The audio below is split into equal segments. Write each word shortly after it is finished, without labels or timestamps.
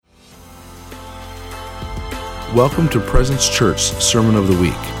Welcome to Presence Church Sermon of the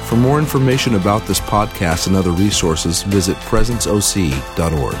Week. For more information about this podcast and other resources, visit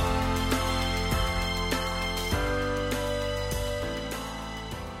presenceoc.org.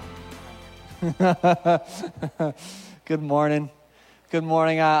 Good morning. Good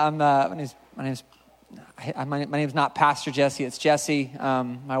morning. My name's not Pastor Jesse. It's Jesse.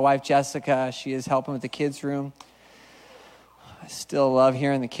 My wife Jessica. She is helping with the kids' room. I still love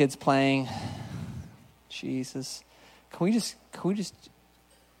hearing the kids playing. Jesus, can we just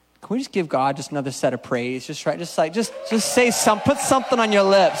give God just another set of praise? Just say something. Put something on your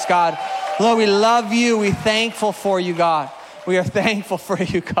lips, God. Lord, we love you. We're thankful for you, God. We are thankful for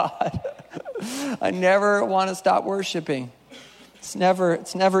you, God. I never want to stop worshiping. It's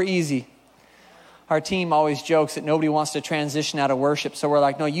never easy. Our team always jokes that nobody wants to transition out of worship, so we're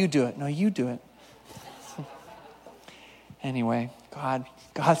like, no, you do it. No, you do it. Anyway,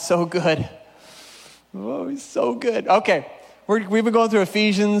 God's so good. Oh, he's so good. Okay, we've been going through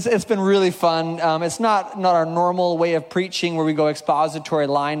Ephesians. It's been really fun. It's not our normal way of preaching where we go expository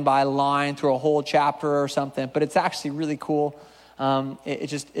line by line through a whole chapter or something, but it's actually really cool.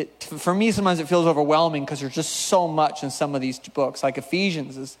 For me, sometimes it feels overwhelming because there's just so much in some of these books. Like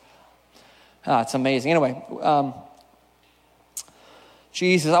Ephesians is, it's amazing. Anyway,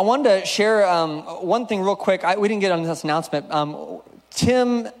 Jesus, I wanted to share one thing real quick. We didn't get on this announcement.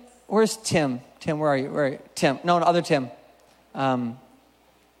 Tim, where's Tim? Tim, where are you? Tim. No, other Tim.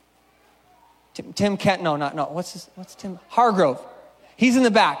 Tim Kent. No. What's Tim? Hargrove. He's in the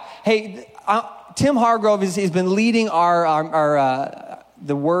back. Hey, Tim Hargrove he's been leading our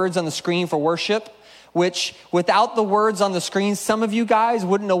the words on the screen for worship, which without the words on the screen, some of you guys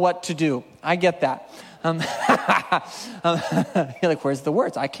wouldn't know what to do. I get that. You're like, where's the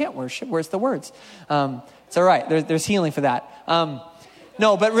words? I can't worship. Where's the words? It's all right. There's healing for that.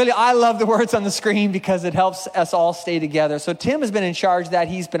 No, but really, I love the words on the screen because it helps us all stay together. So Tim has been in charge of that.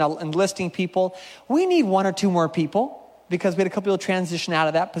 He's been enlisting people. We need one or two more people because we had a couple people transition out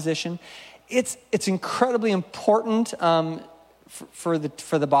of that position. It's incredibly important for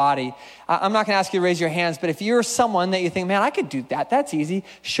the body. I'm not going to ask you to raise your hands, but if you're someone that you think, man, I could do that. That's easy.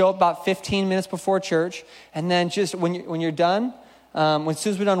 Show up about 15 minutes before church, and then just when you're done. As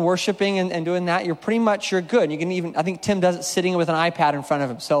soon as we're done worshiping and doing that, you're good. You can even, I think Tim does it sitting with an iPad in front of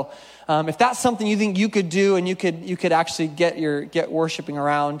him. So if that's something you think you could do and you could actually get worshiping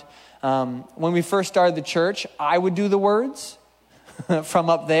around. When we first started the church, I would do the words from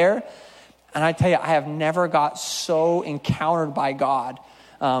up there. And I tell you, I have never got so encountered by God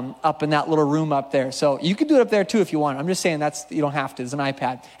up in that little room up there. So you could do it up there too if you want. I'm just saying you don't have to. It's an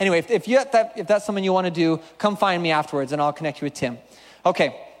iPad. Anyway, if that's something you want to do, come find me afterwards and I'll connect you with Tim.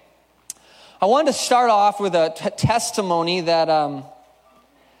 Okay. I wanted to start off with a testimony that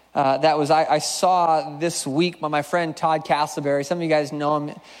I saw this week by my friend Todd Castleberry. Some of you guys know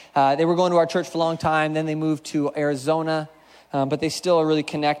him. They were going to our church for a long time. Then they moved to Arizona. But they still are really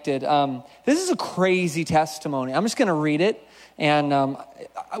connected. This is a crazy testimony. I'm just going to read it. And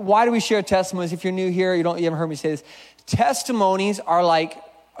why do we share testimonies? If you're new here, you haven't heard me say this. Testimonies are like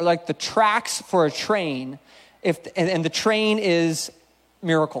the tracks for a train, and the train is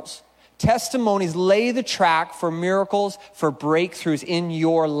miracles. Testimonies lay the track for miracles, for breakthroughs in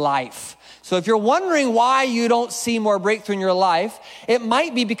your life. So if you're wondering why you don't see more breakthrough in your life, it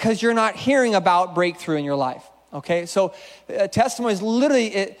might be because you're not hearing about breakthrough in your life. Okay, so testimony is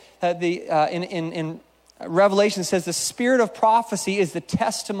literally in Revelation says the spirit of prophecy is the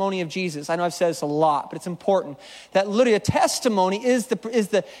testimony of Jesus. I know I've said this a lot, but it's important that literally a testimony is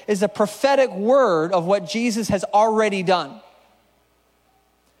the prophetic word of what Jesus has already done.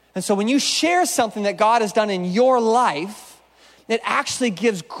 And so when you share something that God has done in your life, it actually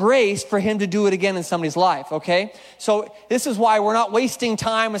gives grace for him to do it again in somebody's life, okay? So this is why we're not wasting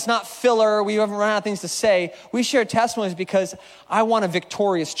time. It's not filler. We haven't run out of things to say. We share testimonies because I want a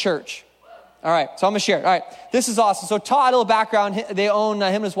victorious church. All right, so I'm going to share it. All right, this is awesome. So Todd, a little background. They own, him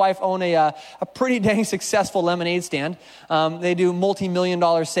and his wife own a pretty dang successful lemonade stand. They do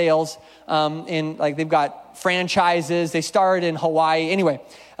multi-million-dollar sales. They've got franchises. They started in Hawaii. Anyway,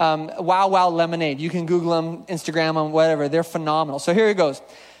 Wow Wow Lemonade. You can Google them, Instagram them, whatever. They're phenomenal. So here it goes.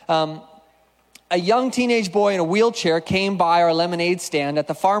 A young teenage boy in a wheelchair came by our lemonade stand at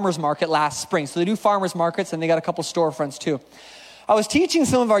the farmer's market last spring. So they do farmer's markets, and they got a couple storefronts too. I was teaching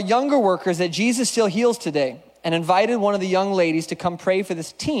some of our younger workers that Jesus still heals today and invited one of the young ladies to come pray for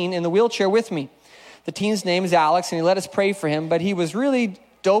this teen in the wheelchair with me. The teen's name is Alex, and he let us pray for him, but he was really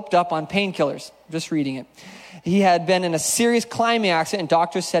doped up on painkillers. Just reading it. He had been in a serious climbing accident, and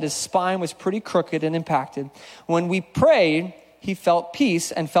doctors said his spine was pretty crooked and impacted. When we prayed, he felt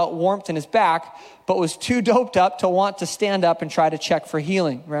peace and felt warmth in his back, but was too doped up to want to stand up and try to check for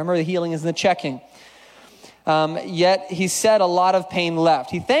healing. Remember, the healing is in the checking. Yet he said a lot of pain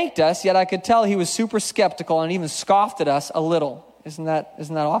left. He thanked us, yet I could tell he was super skeptical and even scoffed at us a little. Isn't that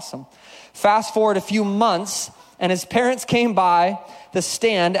awesome? Fast forward a few months, and his parents came by the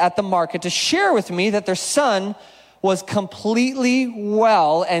stand at the market to share with me that their son was completely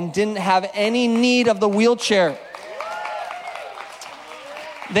well and didn't have any need of the wheelchair.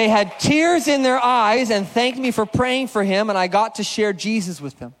 They had tears in their eyes and thanked me for praying for him, and I got to share Jesus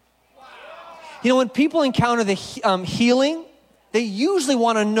with them. You know, when people encounter the healing, they usually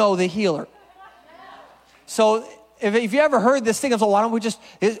want to know the healer. So if you ever heard this thing of, why don't we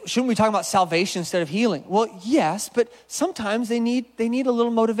shouldn't we talk about salvation instead of healing? Well, yes, but sometimes they need a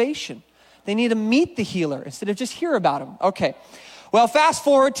little motivation. They need to meet the healer instead of just hear about him. Okay. Well, fast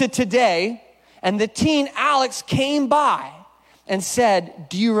forward to today, and the teen Alex came by and said,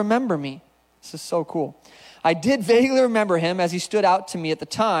 "Do you remember me?" This is so cool. I did vaguely remember him as he stood out to me at the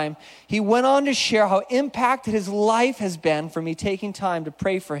time. He went on to share how impacted his life has been for me taking time to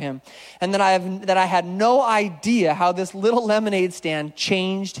pray for him, and that I had no idea how this little lemonade stand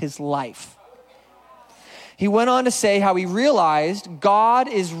changed his life. He went on to say how he realized God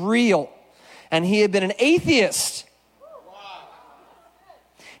is real, and he had been an atheist.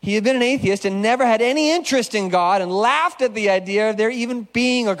 He had been an atheist and never had any interest in God and laughed at the idea of there even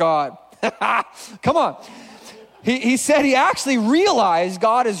being a God. Come on. He said he actually realized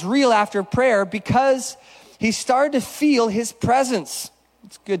God is real after prayer because he started to feel his presence.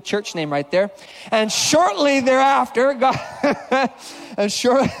 It's a good church name right there. And shortly thereafter, God,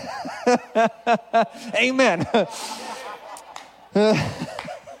 amen.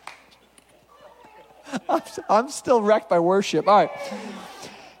 I'm still wrecked by worship. All right.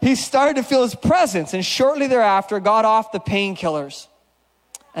 He started to feel his presence, and shortly thereafter got off the painkillers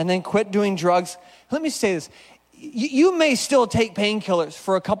and then quit doing drugs. Let me say this. You may still take painkillers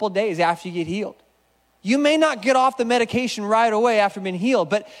for a couple of days after you get healed. You may not get off the medication right away after being healed,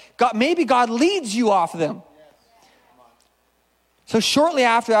 but maybe God leads you off of them. So shortly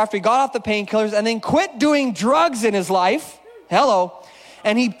after he got off the painkillers and then quit doing drugs in his life,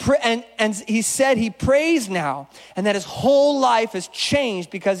 and he said he prays now, and that his whole life has changed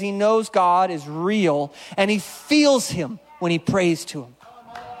because he knows God is real, and he feels him when he prays to him.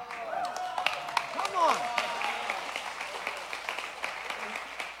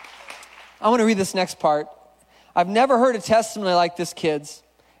 I want to read this next part. I've never heard a testimony like this, kids,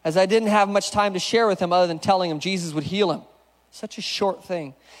 as I didn't have much time to share with him other than telling him Jesus would heal him. Such a short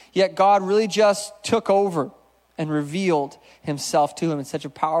thing. Yet God really just took over and revealed himself to him in such a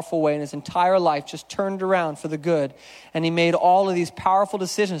powerful way, and his entire life just turned around for the good. And he made all of these powerful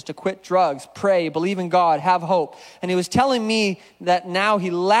decisions to quit drugs, pray, believe in God, have hope. And he was telling me that now he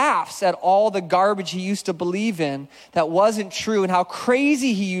laughs at all the garbage he used to believe in that wasn't true, and how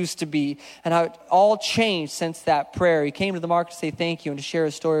crazy he used to be, and how it all changed since that prayer. He came to the market to say thank you and to share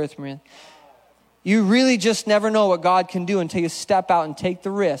his story with me. You really just never know what God can do until you step out and take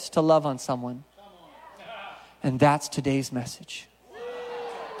the risk to love on someone. And that's today's message.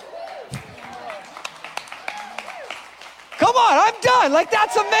 Come on, I'm done.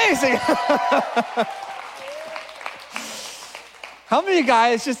 That's amazing. How many of you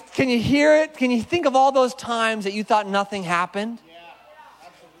guys can you hear it? Can you think of all those times that you thought nothing happened?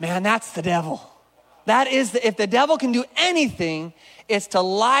 Man, that's the devil. If the devil can do anything, it's to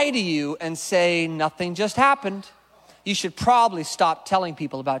lie to you and say nothing just happened. You should probably stop telling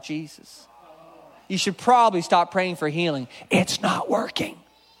people about Jesus. You should probably stop praying for healing. It's not working.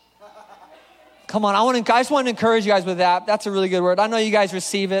 Come on, I just want to encourage you guys with that. That's a really good word. I know you guys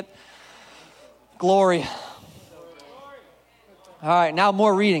receive it. Glory. All right, now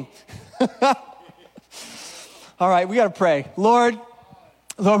more reading. All right, we got to pray. Lord,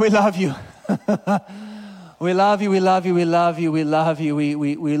 we love you. We love you, we love you, we love you, we love you.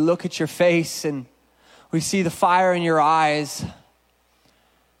 We look at your face and we see the fire in your eyes.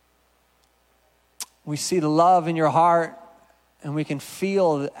 We see the love in your heart, and we can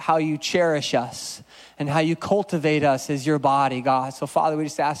feel how you cherish us and how you cultivate us as your body, God. So, Father, we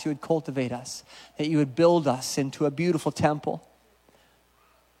just ask you would cultivate us, that you would build us into a beautiful temple.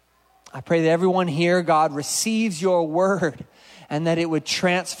 I pray that everyone here, God, receives your word and that it would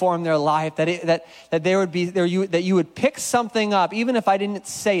transform their life, that you would pick something up. Even if I didn't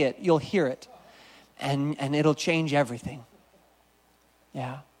say it, you'll hear it, and it'll change everything.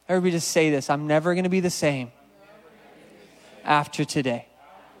 Yeah. Everybody just say this. I'm never going to be the same after today.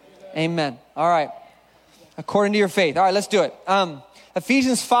 Amen. All right. According to your faith. All right, let's do it.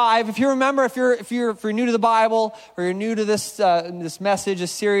 Ephesians 5. If you remember, if you're new to the Bible or you're new to this message,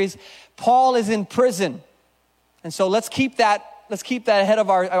 this series, Paul is in prison, and so let's keep that ahead of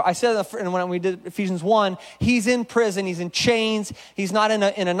our. I said when we did Ephesians 1, he's in prison. He's in chains. He's not in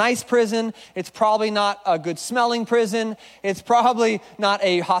a nice prison. It's probably not a good smelling prison. It's probably not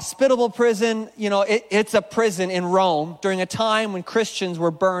a hospitable prison. You know, it's a prison in Rome during a time when Christians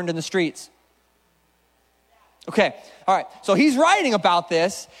were burned in the streets. Okay, all right. So he's writing about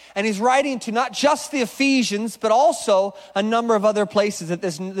this, and he's writing to not just the Ephesians, but also a number of other places that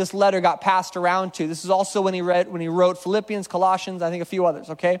this letter got passed around to. This is also when he wrote Philippians, Colossians, I think a few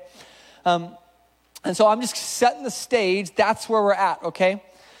others, okay? And so I'm just setting the stage. That's where we're at, okay?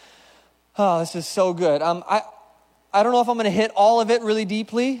 Oh, this is so good. I don't know if I'm going to hit all of it really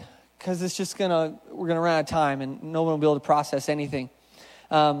deeply, because it's just we're going to run out of time, and no one will be able to process anything.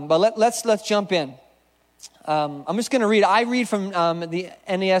 But let's jump in. I'm just going to read. I read from the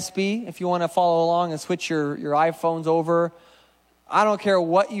NASB. If you want to follow along and switch your iPhones over, I don't care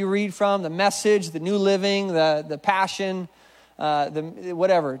what you read from, the Message, the New Living, the Passion, the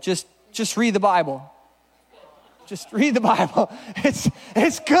whatever. Just read the Bible. Just read the Bible.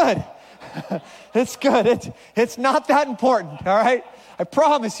 It's good. It's good. It's not that important. All right. I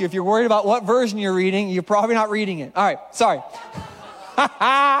promise you. If you're worried about what version you're reading, you're probably not reading it. All right. Sorry.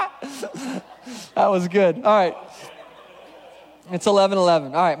 That was good. All right. It's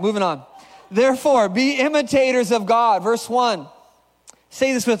 11:11. All right, moving on. Therefore, be imitators of God. Verse 1.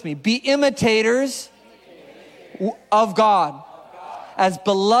 Say this with me. Be imitators of God as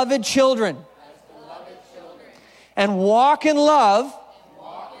beloved children. And walk in love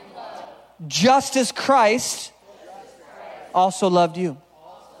just as Christ also loved you.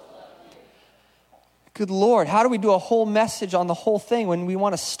 Good Lord, how do we do a whole message on the whole thing when we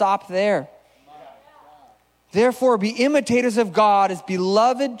want to stop there? Therefore, be imitators of God as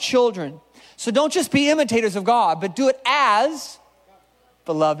beloved children. So don't just be imitators of God, but do it as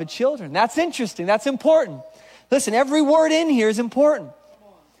beloved children. That's interesting. That's important. Listen, every word in here is important.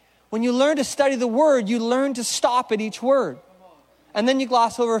 When you learn to study the word, you learn to stop at each word. And then you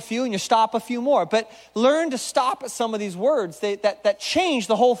gloss over a few and you stop a few more. But learn to stop at some of these words that change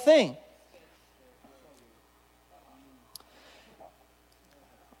the whole thing.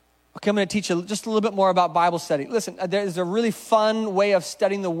 Okay, I'm going to teach you just a little bit more about Bible study. Listen, there's a really fun way of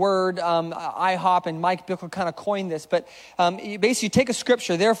studying the Word. IHOP and Mike Bickle kind of coined this. But basically, you take a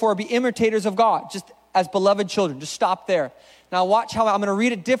scripture, therefore be imitators of God, just as beloved children. Just stop there. Now watch how I'm going to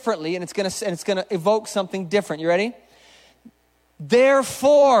read it differently, and it's going to evoke something different. You ready?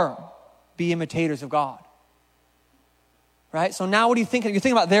 Therefore, be imitators of God. Right? So now what are you thinking? You're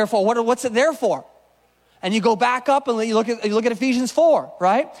thinking about therefore. What's it there for? And you go back up and you look at Ephesians 4,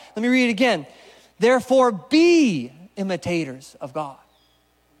 right? Let me read it again. Therefore, be imitators of God.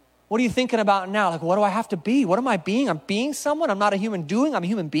 What are you thinking about now? Like, what do I have to be? What am I being? I'm being someone. I'm not a human doing. I'm a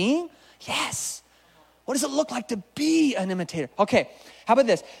human being. Yes. What does it look like to be an imitator? Okay, how about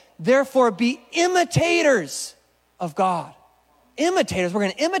this? Therefore, be imitators of God. Imitators, we're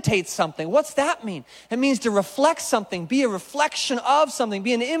going to imitate something. What's that mean? It means to reflect something, be a reflection of something,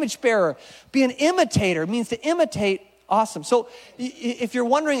 be an image bearer, be an imitator. It means to imitate. Awesome. So if you're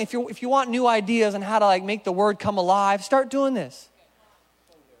wondering, if you want new ideas on how to make the word come alive, start doing this.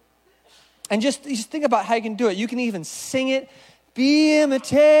 And just think about how you can do it. You can even sing it. Be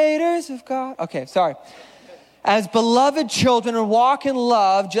imitators of God. Okay, sorry. As beloved children, and walk in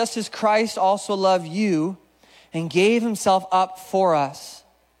love, just as Christ also loved you and gave himself up for us,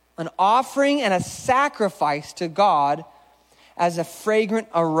 an offering and a sacrifice to God as a fragrant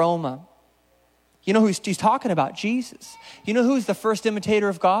aroma. You know who he's talking about? Jesus. You know who's the first imitator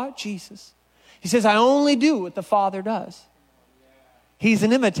of God? Jesus. He says, I only do what the Father does. He's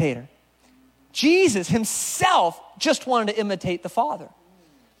an imitator. Jesus himself just wanted to imitate the Father.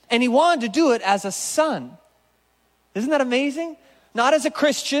 And he wanted to do it as a son. Isn't that amazing? Not as a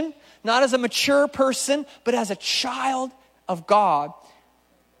Christian, not as a mature person, but as a child of God.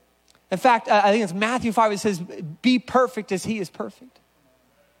 In fact, I think it's Matthew 5, it says, be perfect as he is perfect.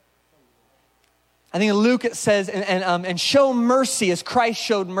 I think in Luke it says, and show mercy as Christ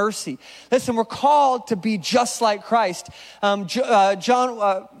showed mercy. Listen, we're called to be just like Christ. 1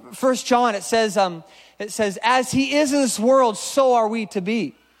 John, it says, as he is in this world, so are we to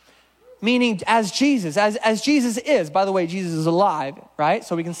be. Meaning as Jesus, as Jesus is. By the way, Jesus is alive, right?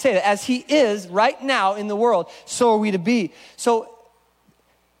 So we can say that as he is right now in the world, so are we to be. So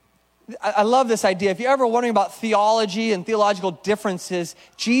I love this idea. If you're ever wondering about theology and theological differences,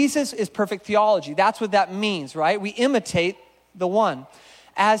 Jesus is perfect theology. That's what that means, right? We imitate the one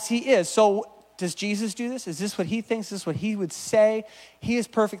as he is. So Does Jesus do this? Is this what he thinks? Is this what he would say? He is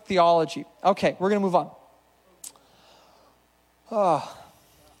perfect theology. Okay, we're going to move on. Oh.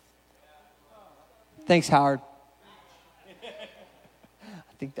 Thanks, Howard.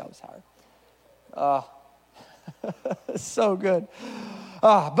 I think that was Howard. So good.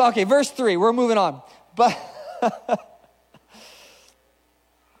 Okay, verse 3. We're moving on. But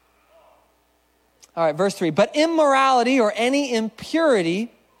all right, verse 3. But immorality or any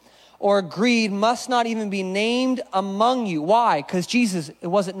impurity or greed must not even be named among you. Why? Because it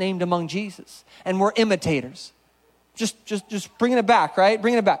wasn't named among Jesus. And we're imitators. Just bringing it back, right?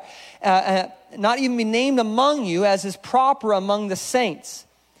 Bringing it back. Not even be named among you as is proper among the saints.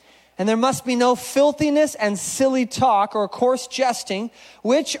 And there must be no filthiness and silly talk or coarse jesting,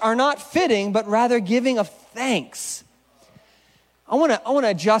 which are not fitting, but rather giving of thanks. I want to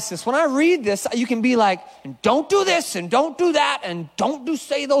adjust this. When I read this, you can be like, don't do this and don't do that and don't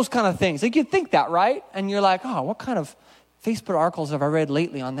say those kind of things. Like you think that, right? And you're like, oh, what kind of Facebook articles have I read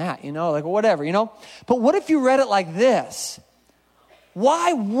lately on that? Like whatever, But what if you read it like this?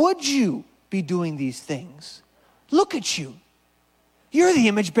 Why would you be doing these things? Look at you. You're the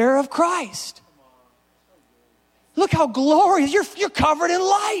image bearer of Christ. Look how glorious. You're covered in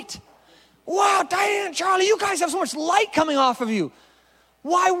light. Wow, Diane and Charlie, you guys have so much light coming off of you.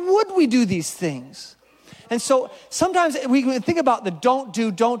 Why would we do these things? And so sometimes we think about the don't do,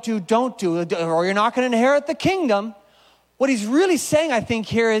 or you're not going to inherit the kingdom. What he's really saying, I think,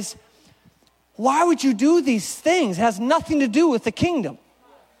 here is, why would you do these things? It has nothing to do with the kingdom.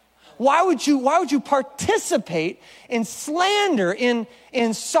 Why would you participate in slander,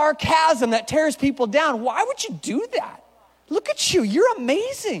 in sarcasm that tears people down? Why would you do that? Look at you. You're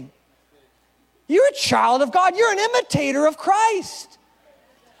amazing. You're a child of God. You're an imitator of Christ.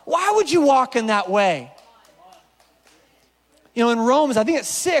 Why would you walk in that way? In Romans, I think it's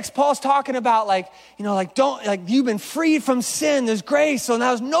 6, Paul's talking about you've been freed from sin. There's grace. So now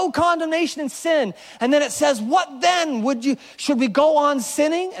there's no condemnation in sin. And then it says, what then should we go on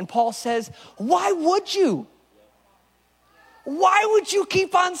sinning? And Paul says, why would you? Why would you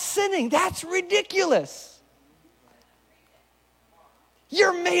keep on sinning? That's ridiculous.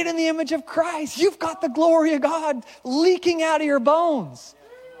 You're made in the image of Christ. You've got the glory of God leaking out of your bones.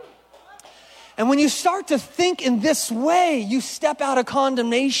 And when you start to think in this way, you step out of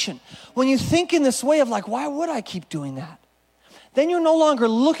condemnation. When you think in this way of why would I keep doing that? Then you're no longer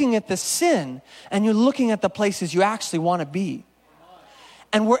looking at the sin and you're looking at the places you actually want to be.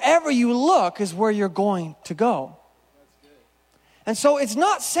 And wherever you look is where you're going to go. And so it's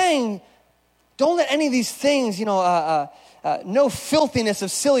not saying, don't let any of these things, no filthiness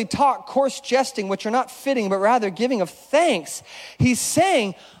of silly talk, coarse jesting, which are not fitting, but rather giving of thanks. He's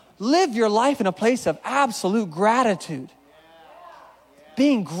saying, live your life in a place of absolute gratitude.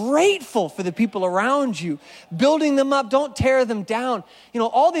 Being grateful for the people around you. Building them up. Don't tear them down.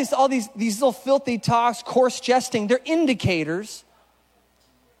 All these little filthy talks, coarse jesting, they're indicators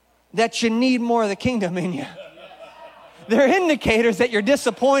that you need more of the kingdom in you. They're indicators that you're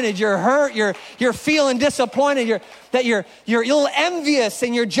disappointed, you're hurt, you're feeling disappointed, that you're a little envious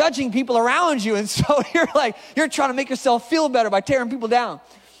and you're judging people around you. And so you're trying to make yourself feel better by tearing people down.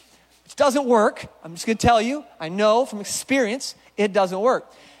 It doesn't work. I'm just going to tell you, I know from experience, it doesn't work.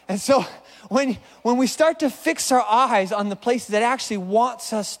 And so when we start to fix our eyes on the places that actually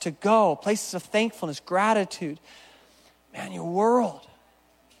wants us to go, places of thankfulness, gratitude, man, your world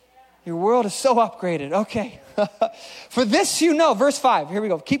is so upgraded. Okay. For this verse 5, here we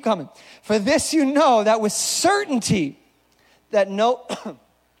go, keep coming. For this that with certainty that no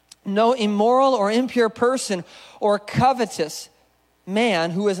immoral or impure person or covetous man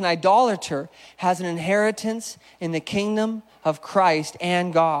who is an idolater has an inheritance in the kingdom of Christ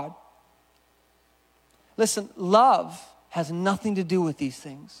and God. Listen, love has nothing to do with these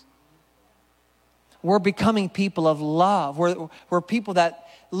things. We're becoming people of love. We're people that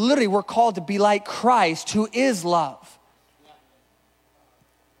literally we're called to be like Christ, who is love.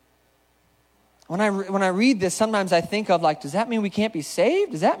 When I read this, sometimes I think of does that mean we can't be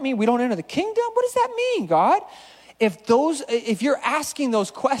saved? Does that mean we don't enter the kingdom? What does that mean, God? If you're asking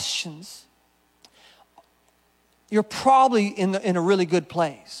those questions, you're probably in a really good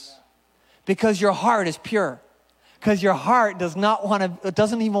place because your heart is pure. Because your heart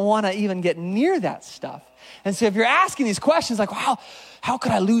doesn't even want to even get near that stuff. And so if you're asking these questions wow, how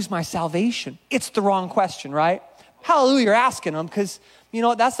could I lose my salvation? It's the wrong question, right? Hallelujah, you're asking them because,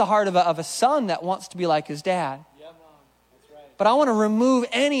 that's the heart of a son that wants to be like his dad. Yeah, Mom. That's right. But I want to remove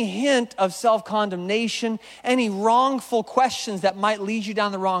any hint of self-condemnation, any wrongful questions that might lead you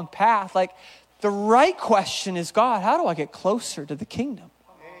down the wrong path. The right question is, God, how do I get closer to the kingdom?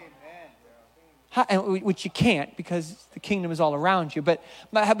 which you can't because the kingdom is all around you. But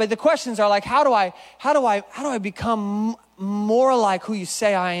the questions are like, how do I become more like who you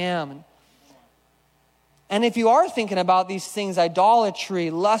say I am? And if you are thinking about these things, idolatry,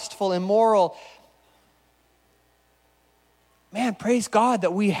 lustful, immoral, man, praise God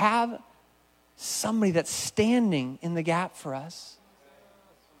that we have somebody that's standing in the gap for us.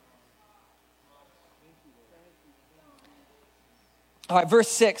 All right, verse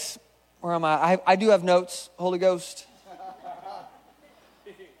 6. Where am I? I do have notes, Holy Ghost.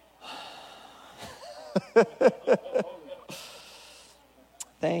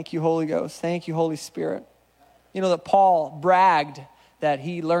 Thank you, Holy Ghost. Thank you, Holy Spirit. You know that Paul bragged that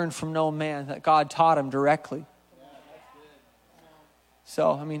he learned from no man, that God taught him directly.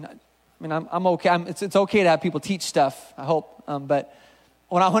 So, I mean, I'm okay. It's okay to have people teach stuff, I hope. But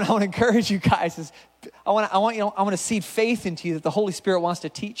what I want to encourage you guys is, I want to seed faith into you that the Holy Spirit wants to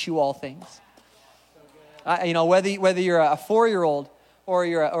teach you all things. Whether you're a 4-year-old or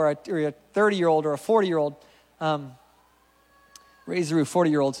you're a 30-year-old or a 40-year-old, raise the roof,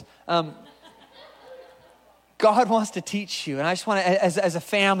 40-year-olds. God wants to teach you, and I just want to, as a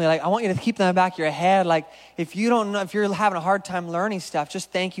family, I want you to keep that in the back of your head. If you're having a hard time learning stuff,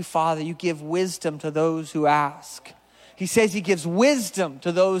 just thank you, Father. You give wisdom to those who ask. He says He gives wisdom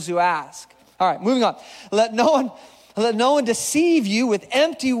to those who ask. All right, moving on. Let no one deceive you with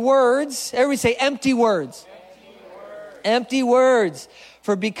empty words. Everybody say empty words. Empty words.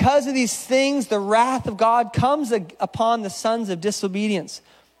 For because of these things, the wrath of God comes upon the sons of disobedience.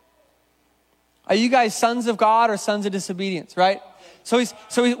 Are you guys sons of God or sons of disobedience, right? So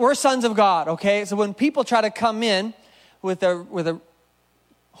we're sons of God, okay? So when people try to come in with a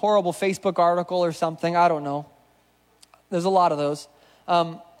horrible Facebook article or something, I don't know. There's a lot of those.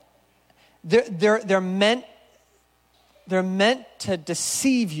 They're meant to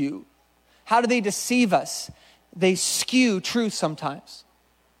deceive you. How do they deceive us? They skew truth sometimes.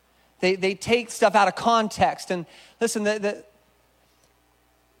 They take stuff out of context. And listen,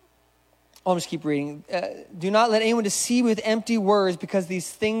 I'll just keep reading. Do not let anyone deceive with empty words, because these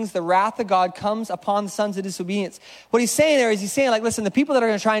things, the wrath of God comes upon the sons of disobedience. What he's saying there is he's saying, listen, the people that are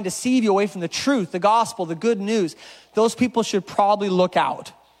going to try and deceive you away from the truth, the gospel, the good news, those people should probably look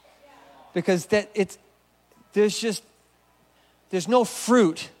out. Because there's no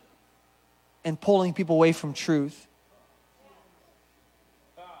fruit in pulling people away from truth.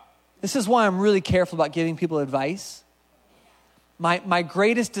 This is why I'm really careful about giving people advice. My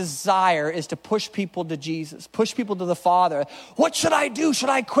greatest desire is to push people to Jesus, push people to the Father. What should I do? Should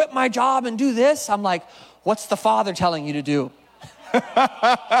I quit my job and do this? I'm like, what's the Father telling you to do?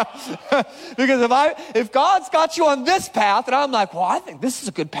 Because if God's got you on this path, and I'm like, well, I think this is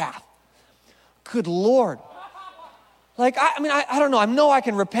a good path. Good Lord. I don't know. I know I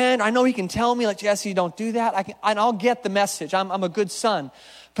can repent. I know He can tell me, Jesse, don't do that. And I'll get the message. I'm a good son.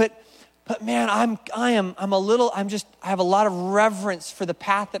 But man, I have a lot of reverence for the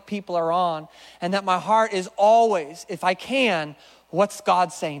path that people are on, and that my heart is always, if I can, what's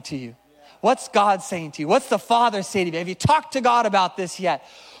God saying to you? What's God saying to you? What's the Father saying to you? Have you talked to God about this yet?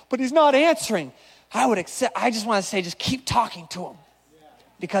 But He's not answering. I just want to say, just keep talking to Him.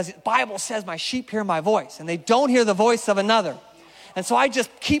 Because the Bible says my sheep hear my voice, and they don't hear the voice of another. And so I just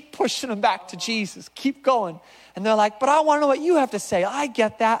keep pushing them back to Jesus. Keep going. And they're like, but I want to know what you have to say. I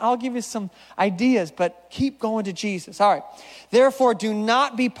get that. I'll give you some ideas, but keep going to Jesus. All right. Therefore, do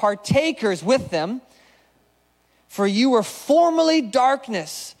not be partakers with them, for you were formerly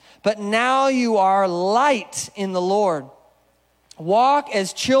darkness, but now you are light in the Lord. Walk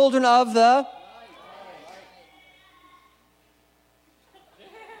as children of the...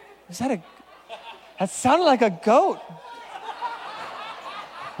 That sounded like a goat.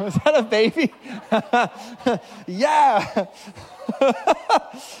 Was that a baby? Yeah.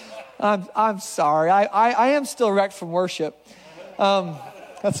 I'm sorry. I am still wrecked from worship.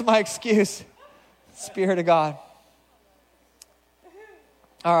 That's my excuse. Spirit of God.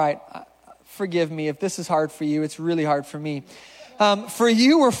 All right. Forgive me if this is hard for you. It's really hard for me. For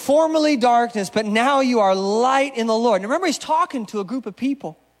you were formerly darkness, but now you are light in the Lord. Now remember, he's talking to a group of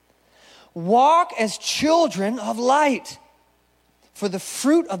people. Walk as children of light. For the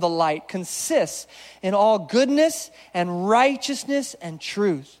fruit of the light consists in all goodness and righteousness and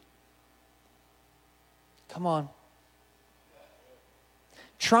truth. Come on.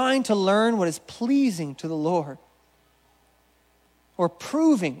 Trying to learn what is pleasing to the Lord. Or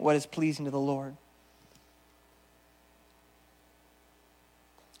proving what is pleasing to the Lord.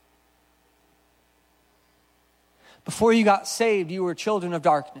 Before you got saved, you were children of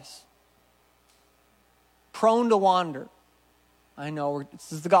darkness. Prone to wander. I know,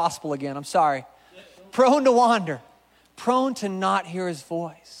 this is the gospel again, I'm sorry. prone to wander, prone to not hear his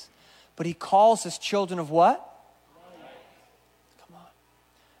voice. But he calls us children of what? Light. Come on.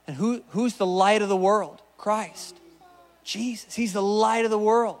 And who's the light of the world? Christ. Jesus. He's the light of the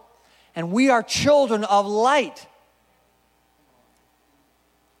world. And we are children of light.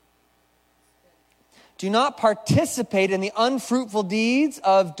 Do not participate in the unfruitful deeds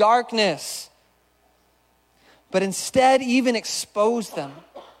of darkness, but instead even expose them.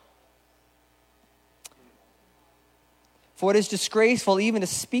 For it is disgraceful even to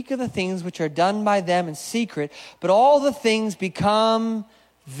speak of the things which are done by them in secret, but all the things become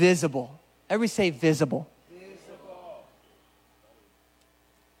visible. Everybody say visible.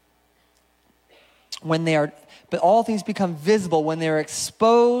 But all things become visible when they are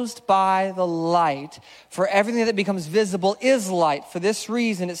exposed by the light. For everything that becomes visible is light. For this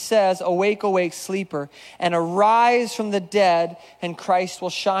reason it says, awake, awake, sleeper, and arise from the dead, and Christ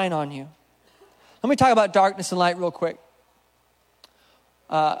will shine on you. Let me talk about darkness and light real quick.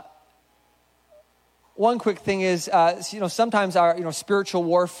 One quick thing is, sometimes our, spiritual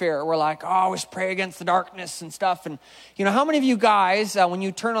warfare, we're like, always pray against the darkness and stuff. And, how many of you guys, when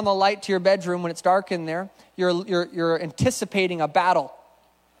you turn on the light to your bedroom when it's dark in there, you're anticipating a battle?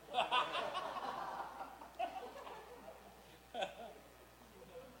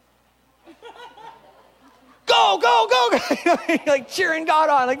 Go, go, go. You're like cheering God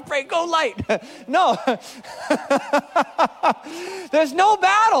on, like pray, go light. No. There's no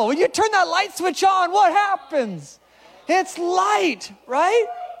battle. When you turn that light switch on, what happens? It's light, right?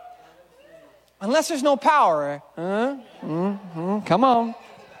 Unless there's no power. Come on.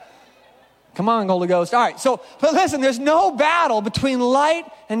 Come on, Holy Ghost. All right, but listen, there's no battle between light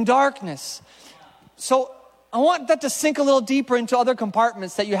and darkness. So I want that to sink a little deeper into other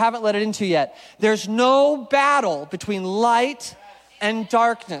compartments that you haven't let it into yet. There's no battle between light and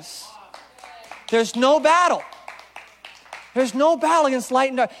darkness. There's no battle. There's no battle against light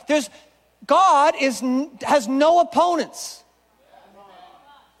and dark. God has no opponents.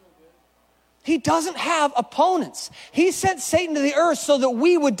 He doesn't have opponents. He sent Satan to the earth so that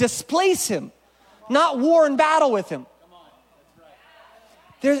we would displace him, not war and battle with him.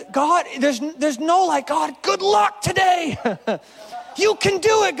 There's no like, God, good luck today. You can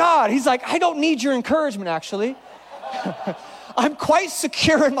do it, God. He's like, I don't need your encouragement, actually. I'm quite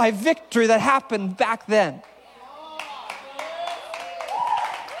secure in my victory that happened back then.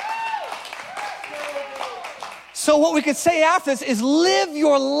 So what we could say after this is live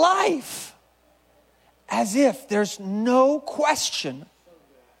your life as if there's no question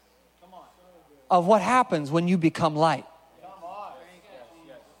of what happens when you become light.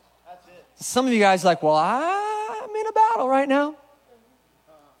 Some of you guys are like, well, I'm in a battle right now.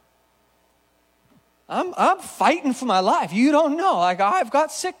 I'm fighting for my life. You don't know. Like, I've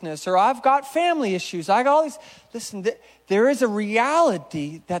got sickness or I've got family issues. I got all these. Listen, there is a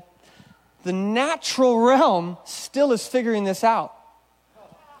reality that the natural realm still is figuring this out.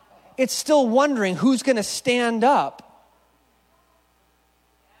 It's still wondering who's going to stand up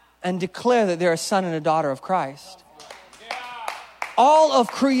and declare that they're a son and a daughter of Christ. All of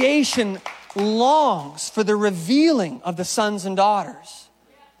creation longs for the revealing of the sons and daughters.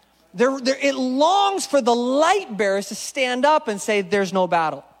 It longs for the light bearers to stand up and say, there's no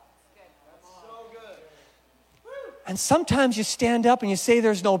battle. And sometimes you stand up and you say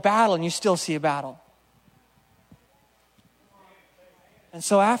there's no battle and you still see a battle. And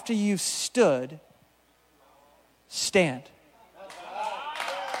so after you've stood, stand.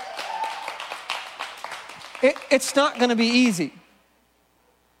 It's not going to be easy.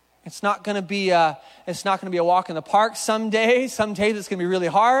 It's not going to be a walk in the park. Some days it's going to be really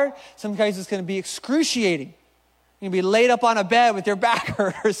hard. Some days it's going to be excruciating. You're going to be laid up on a bed with your back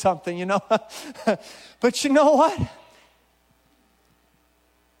hurt or something, But you know what?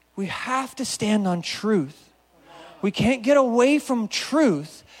 We have to stand on truth. We can't get away from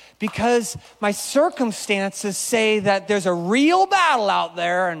truth because my circumstances say that there's a real battle out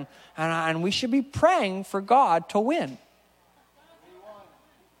there and we should be praying for God to win.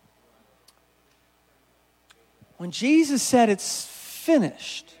 When Jesus said it's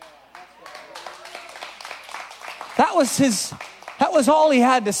finished, that was all he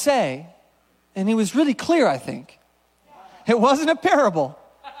had to say. And he was really clear, I think. It wasn't a parable.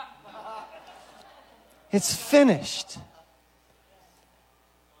 It's finished.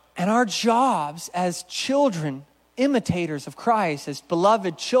 And our jobs as children, imitators of Christ, as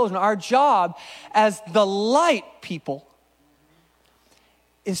beloved children, our job as the light people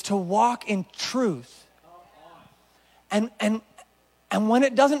is to walk in truth. And when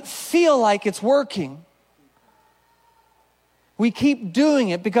it doesn't feel like it's working, we keep doing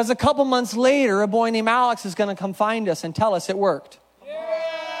it because a couple months later, a boy named Alex is going to come find us and tell us it worked.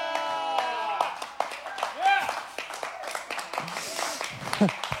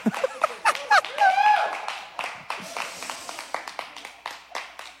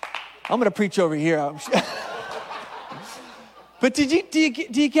 I'm going to preach over here. But do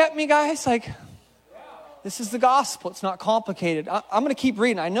you get me, guys? Like, this is the gospel. It's not complicated. I'm going to keep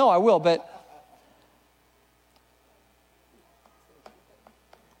reading. I know I will, but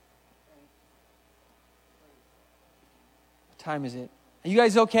what time is it? Are you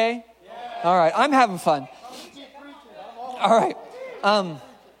guys okay? Yeah. All right. I'm having fun. All right. I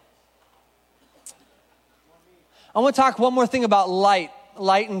want to talk one more thing about light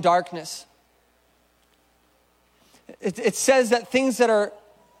and darkness. It says that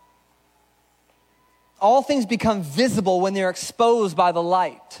all things become visible when they're exposed by the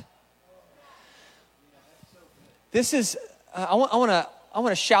light. This is, I want to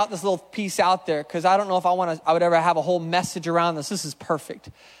shout this little piece out there because I don't know if I would ever have a whole message around this. This is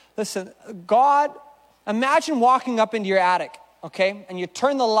perfect. Listen, God, imagine walking up into your attic, okay? And you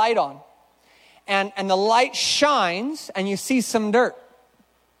turn the light on and the light shines and you see some dirt.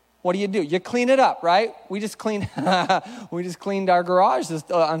 What do? You clean it up, right? We just cleaned our garage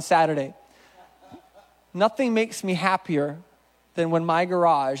on Saturday. Nothing makes me happier than when my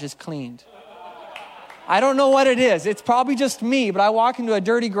garage is cleaned. I don't know what it is. It's probably just me, but I walk into a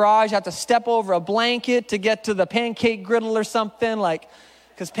dirty garage, I have to step over a blanket to get to the pancake griddle or something,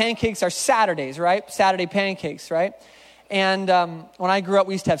 because pancakes are Saturdays, right? Saturday pancakes, right? And when I grew up,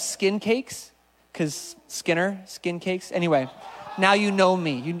 we used to have skin cakes, because skin cakes. Anyway. Now you know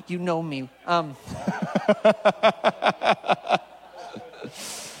me. You know me. But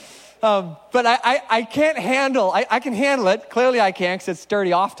I can't handle, I can handle it. Clearly I can because it's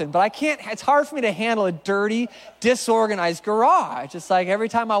dirty often. But I can't, it's hard for me to handle a dirty, disorganized garage. It's like every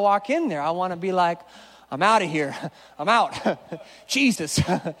time I walk in there, I want to be like, I'm out of here. I'm out. Jesus.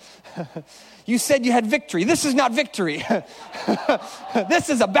 You said you had victory. This is not victory. This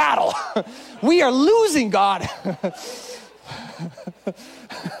is a battle. We are losing, God.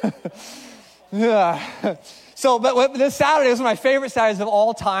 Yeah. So, but this Saturday was one of my favorite Saturdays of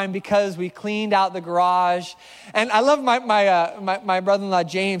all time because we cleaned out the garage. And I love my brother-in-law,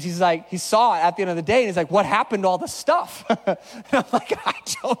 James. He saw it at the end of the day, and he's like, what happened to all the stuff? And I'm like, I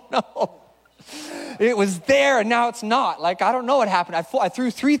don't know. It was there, and now it's not. Like, I don't know what happened. I threw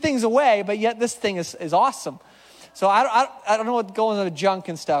 3 things away, but yet this thing is awesome. So I don't know what goes on with junk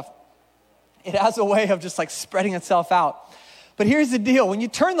and stuff. It has a way of just like spreading itself out. But here's the deal. When you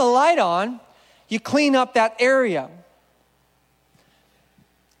turn the light on, you clean up that area.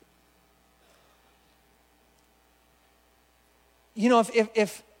 You know,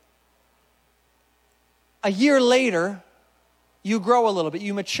 if a year later, you grow a little bit,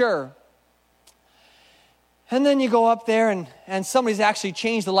 you mature. And then you go up there and somebody's actually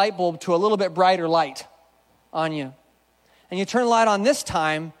changed the light bulb to a little bit brighter light on you. And you turn the light on this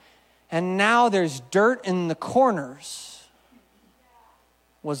time, and now there's dirt in the corners.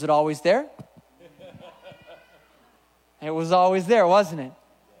 Was it always there? It was always there, wasn't it?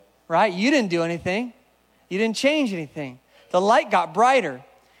 Right? You didn't do anything. You didn't change anything. The light got brighter.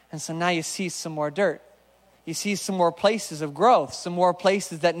 And so now you see some more dirt. You see some more places of growth, some more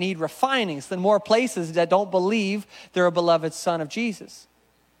places that need refining, some more places that don't believe they're a beloved son of Jesus.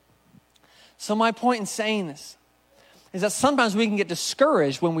 So my point in saying this is that sometimes we can get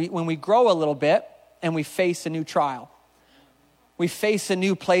discouraged when we grow a little bit and we face a new trial. We face a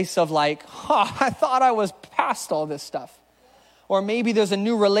new place of like, I thought I was past all this stuff. Or maybe there's a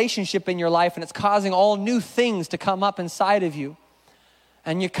new relationship in your life and it's causing all new things to come up inside of you.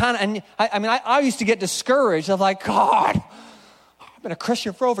 And you I used to get discouraged of like, God, I've been a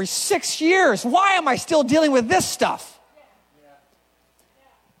Christian for over 6 years. Why am I still dealing with this stuff?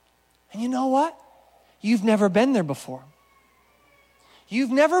 And you know what? You've never been there before. You've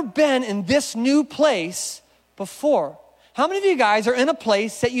never been in this new place before. How many of you guys are in a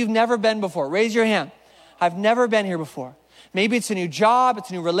place that you've never been before? Raise your hand. I've never been here before. Maybe it's a new job, it's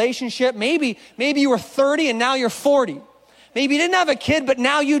a new relationship. Maybe you were 30 and now you're 40. Maybe you didn't have a kid, but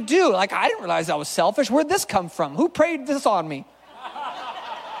now you do. Like, I didn't realize I was selfish. Where'd this come from? Who prayed this on me?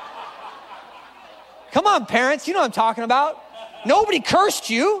 Come on, parents, you know what I'm talking about. Nobody cursed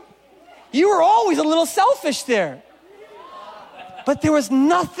you. You were always a little selfish there. But there was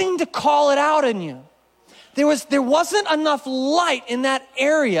nothing to call it out in you. There wasn't enough light in that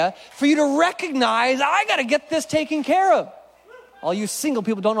area for you to recognize, I got to get this taken care of. All you single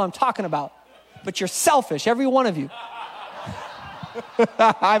people don't know what I'm talking about. But you're selfish, every one of you.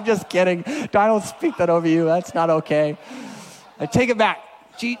 I'm just kidding. I don't speak that over you. That's not okay. I take it back.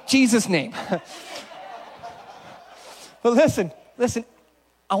 Jesus' name. But listen,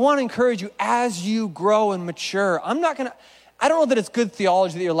 I want to encourage you as you grow and mature. I don't know that it's good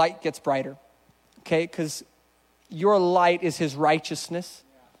theology that your light gets brighter, okay? Because your light is his righteousness.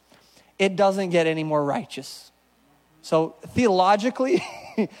 It doesn't get any more righteous. So theologically,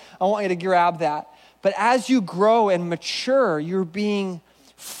 I want you to grab that. But as you grow and mature, you're being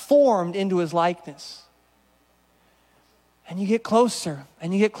formed into his likeness. And you get closer,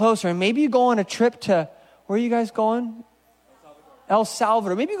 and you get closer. And maybe you go on a trip to, where are you guys going? El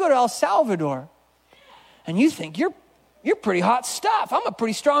Salvador. Maybe you go to El Salvador. And you think, you're pretty hot stuff. I'm a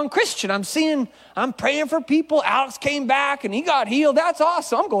pretty strong Christian. I'm praying for people. Alex came back, and he got healed. That's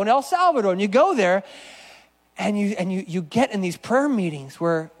awesome. I'm going to El Salvador. And you go there, and you get in these prayer meetings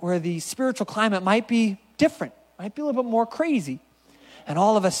where the spiritual climate might be different, might be a little bit more crazy. And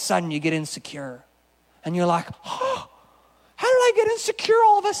all of a sudden, you get insecure. And you're like, oh, how did I get insecure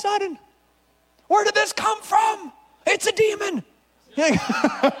all of a sudden? Where did this come from? It's a demon.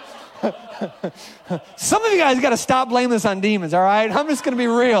 Some of you guys got to stop blaming this on demons, all right? I'm just going to be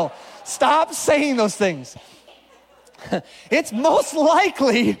real. Stop saying those things. It's most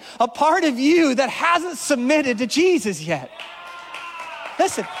likely a part of you that hasn't submitted to Jesus yet.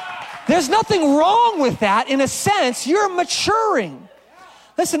 Listen, there's nothing wrong with that. In a sense, you're maturing.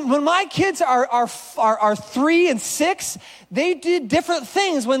 Listen, when my kids are 3 and 6, they did different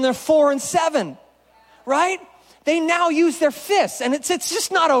things when they're 4 and 7, right? They now use their fists, and it's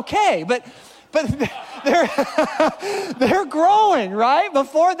just not okay. But they're growing, right?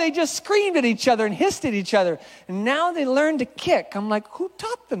 Before they just screamed at each other and hissed at each other, and now they learn to kick. I'm like, who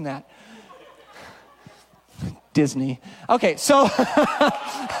taught them that? Disney. Okay, so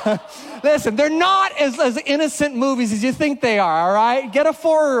listen, they're not as innocent movies as you think they are, all right? Get a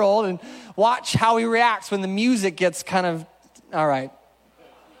 4-year-old and watch how he reacts when the music gets kind of, all right.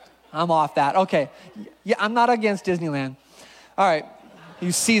 I'm off that. Okay. Yeah, I'm not against Disneyland. All right.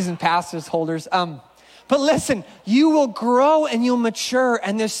 You season passes holders. But listen, you will grow and you'll mature,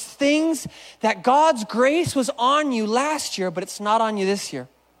 and there's things that God's grace was on you last year, but it's not on you this year.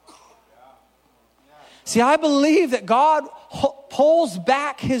 See, I believe that God pulls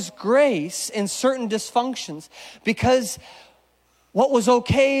back his grace in certain dysfunctions because what was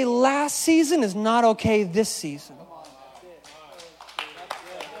okay last season is not okay this season.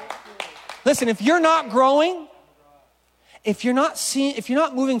 Listen, if you're not growing, if you're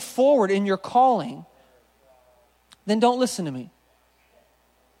not moving forward in your calling, then don't listen to me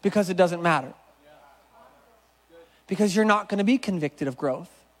because it doesn't matter. Because you're not going to be convicted of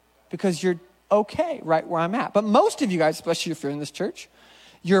growth because you're okay right where I'm at. But most of you guys, especially if you're in this church,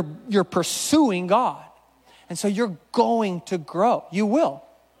 you're pursuing God. And so you're going to grow. You will.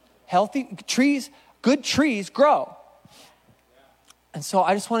 Healthy trees, good trees grow. And so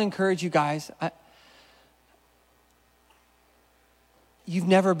I just want to encourage you guys. You've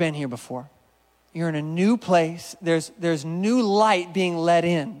never been here before. You're in a new place. There's new light being let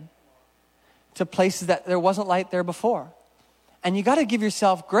in to places that there wasn't light there before. And you got to give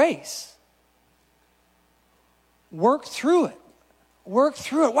yourself grace. Work through it. Work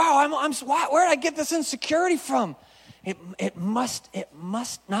through it. Wow, where did I get this insecurity from? It must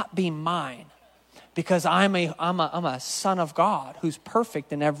not be mine. Because I'm a son of God who's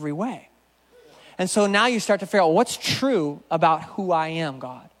perfect in every way. And so now you start to figure out what's true about who I am,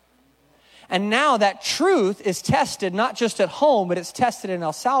 God. And now that truth is tested not just at home, but it's tested in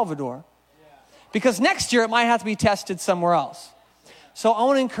El Salvador. Because next year it might have to be tested somewhere else. So I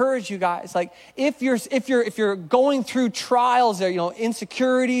want to encourage you guys, like if you're going through trials or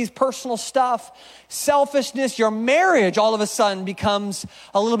insecurities, personal stuff, selfishness, your marriage all of a sudden becomes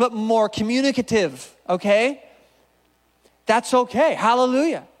a little bit more communicative, okay? That's okay.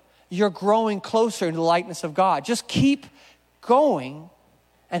 Hallelujah. You're growing closer into the likeness of God. Just keep going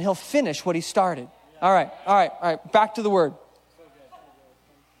and he'll finish what he started. All right. Back to the word.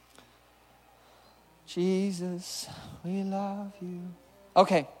 Jesus, we love you.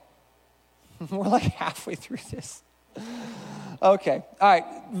 Okay. We're like halfway through this. Okay. All right.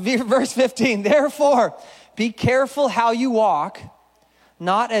 Verse 15. Therefore, be careful how you walk,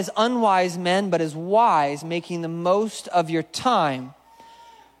 not as unwise men, but as wise, making the most of your time,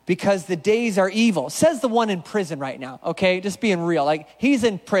 because the days are evil. Says the one in prison right now, okay? Just being real. Like, he's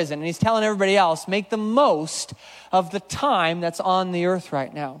in prison, and he's telling everybody else, make the most of the time that's on the earth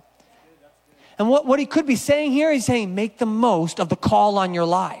right now. And what he could be saying here, he's saying, make the most of the call on your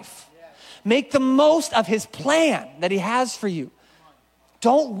life. Make the most of his plan that he has for you.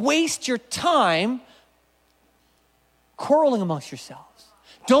 Don't waste your time quarreling amongst yourselves.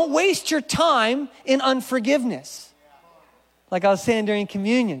 Don't waste your time in unforgiveness. like I was saying during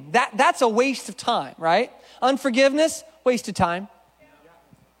communion. That's a waste of time, right? Unforgiveness, waste of time.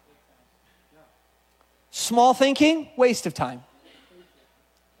 Small thinking, waste of time.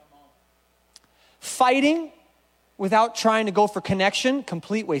 Fighting without trying to go for connection,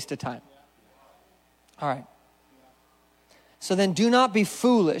 complete waste of time. All right. So then do not be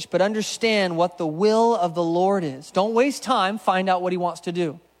foolish, but understand what the will of the Lord is. Don't waste time, find out what he wants to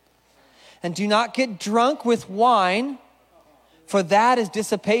do. And do not get drunk with wine, for that is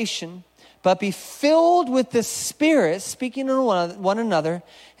dissipation, but be filled with the Spirit, speaking to one another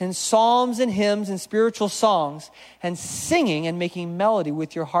in psalms and hymns and spiritual songs, and singing and making melody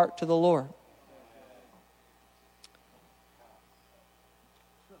with your heart to the Lord.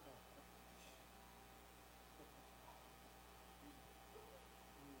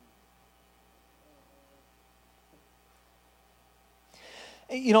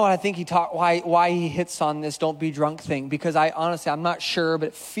 You know what I think why he hits on this don't be drunk thing, because I'm not sure, but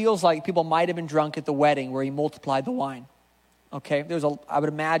it feels like people might have been drunk at the wedding where he multiplied the wine. Okay, I would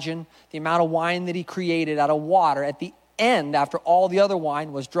imagine the amount of wine that he created out of water at the end after all the other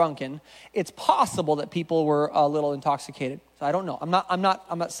wine was drunken. It's possible that people were a little intoxicated. So I don't know. I'm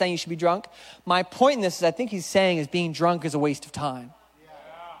not saying you should be drunk. My point in this is I think he's saying is being drunk is a waste of time.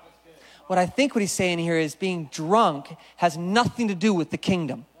 What I think what he's saying here is being drunk has nothing to do with the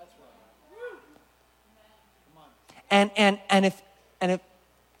kingdom. And if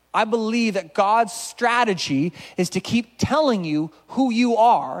I believe that God's strategy is to keep telling you who you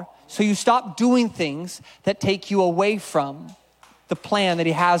are, so you stop doing things that take you away from the plan that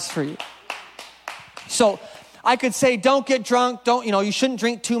he has for you. So I could say, don't get drunk, you shouldn't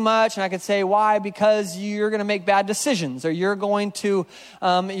drink too much. And I could say, why? Because you're going to make bad decisions, or you're going to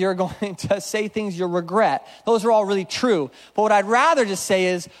say things you'll regret. Those are all really true. But what I'd rather just say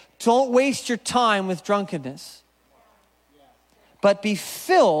is, don't waste your time with drunkenness, but be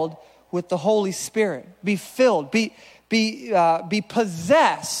filled with the Holy Spirit. Be filled, be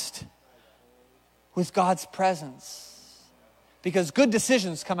possessed with God's presence, because good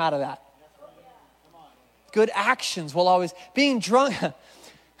decisions come out of that. Good actions will always, being drunk.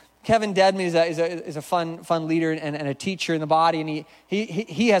 Kevin Dedman is a fun leader and a teacher in the body, and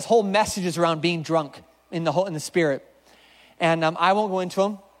he has whole messages around being drunk in the spirit. And I won't go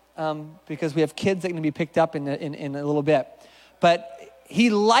into them because we have kids that are going to be picked up in a little bit. But he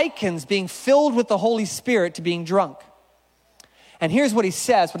likens being filled with the Holy Spirit to being drunk. And here's what he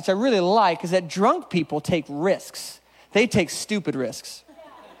says, which I really like, is that drunk people take risks. They take stupid risks.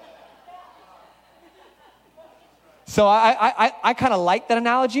 So I kind of like that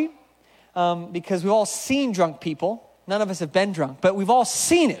analogy because we've all seen drunk people. None of us have been drunk, but we've all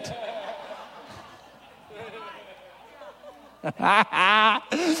seen it.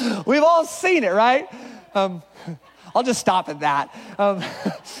 We've all seen it, right? I'll just stop at that.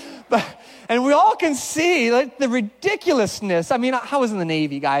 And we all can see the ridiculousness. I mean, I was in the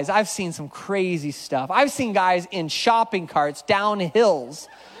Navy, guys. I've seen some crazy stuff. I've seen guys in shopping carts down hills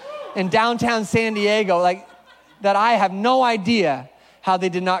in downtown San Diego, that I have no idea how they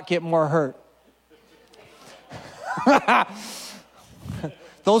did not get more hurt.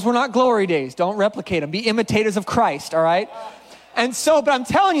 Those were not glory days. Don't replicate them. Be imitators of Christ, all right? And so, but I'm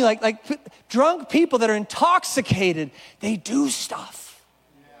telling you, like drunk people that are intoxicated, they do stuff.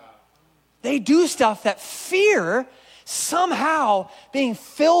 They do stuff that fear, somehow being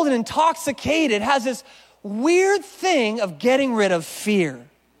filled and intoxicated, has this weird thing of getting rid of fear.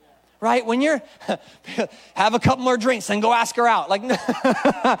 Right? When you're, have a couple more drinks and go ask her out.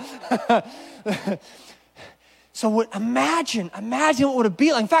 So imagine what would it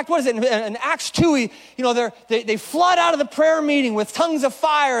be like. In fact, what is it? In Acts 2, they flood out of the prayer meeting with tongues of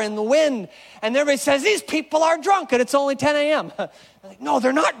fire and the wind. And everybody says, these people are drunk and it's only 10 a.m. No,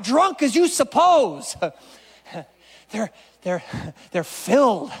 they're not drunk as you suppose. They're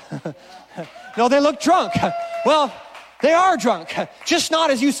filled. No, they look drunk. Well, they are drunk, just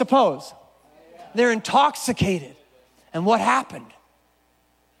not as you suppose. They're intoxicated. And what happened?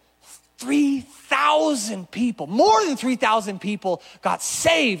 3,000 people, more than 3,000 people got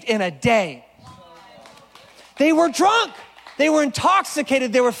saved in a day. They were drunk. They were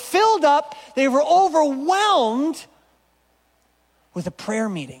intoxicated. They were filled up. They were overwhelmed with a prayer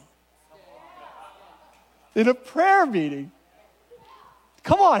meeting. In a prayer meeting.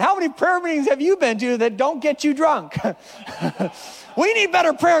 Come on, how many prayer meetings have you been to that don't get you drunk? We need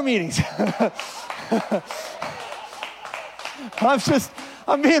better prayer meetings.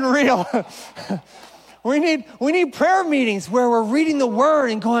 I'm being real. We need prayer meetings where we're reading the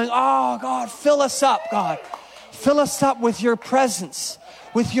word and going, oh God, fill us up, God. Fill us up with your presence,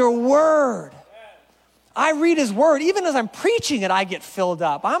 with your word. I read his word. Even as I'm preaching it, I get filled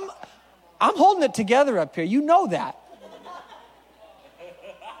up. I'm holding it together up here. You know that.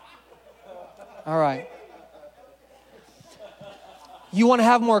 All right. You want to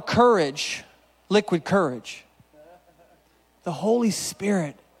have more courage, liquid courage. The Holy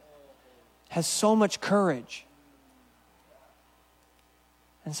Spirit has so much courage.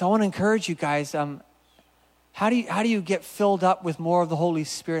 And so I want to encourage you guys, how do you get filled up with more of the Holy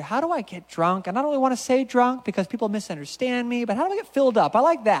Spirit? How do I get drunk? And I don't really want to say drunk because people misunderstand me, but how do I get filled up? I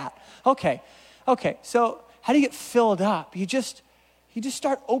like that. Okay. So how do you get filled up? You just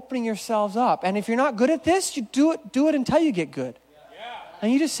start opening yourselves up. And if you're not good at this, you do it until you get good.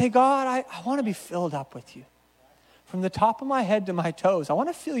 And you just say, God, I want to be filled up with you. From the top of my head to my toes, I want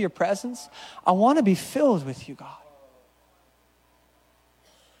to feel your presence. I want to be filled with you, God.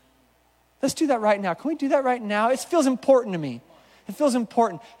 Let's do that right now. Can we do that right now? It feels important to me. It feels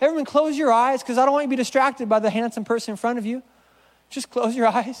important. Everyone close your eyes because I don't want you to be distracted by the handsome person in front of you. Just close your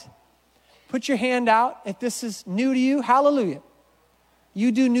eyes. Put your hand out. If this is new to you, hallelujah.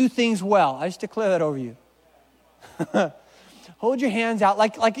 You do new things well. I just declare that over you. Hold your hands out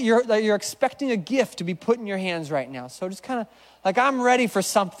like you're expecting a gift to be put in your hands right now. So just kind of like I'm ready for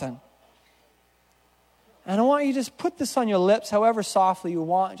something. And I want you to just put this on your lips however softly you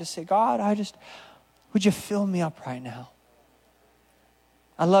want. Just say, God, would you fill me up right now?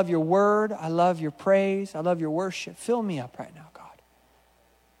 I love your word. I love your praise. I love your worship. Fill me up right now, God.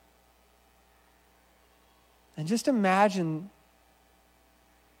 And just imagine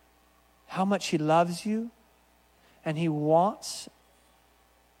how much he loves you and he wants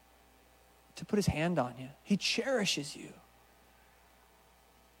to put his hand on you. He cherishes you.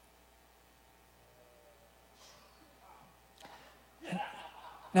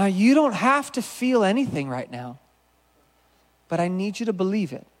 Now, you don't have to feel anything right now, but I need you to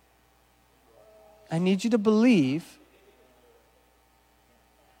believe it. I need you to believe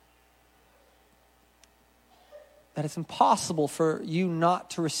that it's impossible for you not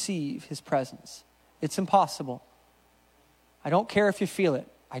to receive his presence. It's impossible. I don't care if you feel it.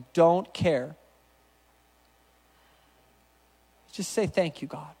 I don't care. Just say, thank you,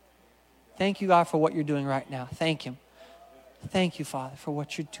 God. Thank you, God, for what you're doing right now. Thank him. Thank you, Father, for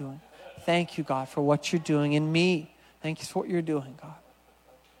what you're doing. Thank you, God, for what you're doing in me. Thank you for what you're doing, God.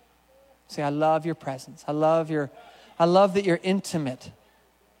 Say, I love your presence. I love that you're intimate.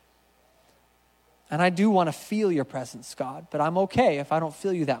 And I do want to feel your presence, God, but I'm okay if I don't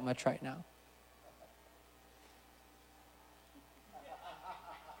feel you that much right now.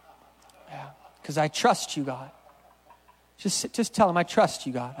 Yeah, because I trust you, God. Just tell him, I trust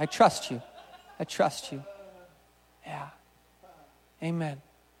you, God. I trust you. I trust you. Yeah. Amen.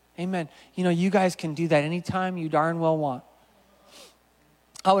 Amen. You know, you guys can do that anytime you darn well want.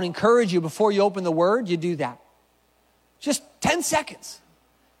 I would encourage you before you open the word, you do that. Just 10 seconds.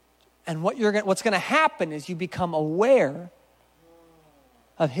 And what's going to happen is you become aware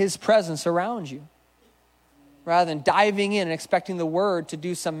of his presence around you. Rather than diving in and expecting the word to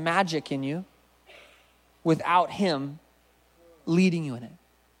do some magic in you without him leading you in it.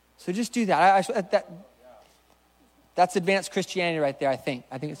 So just do that. That's advanced Christianity right there, I think.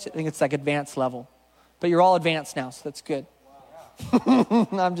 I think it's like advanced level. But you're all advanced now, so that's good.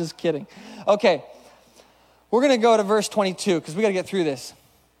 I'm just kidding. Okay. We're going to go to verse 22 because we got to get through this.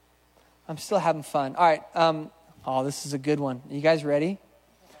 I'm still having fun. All right. This is a good one. Are you guys ready?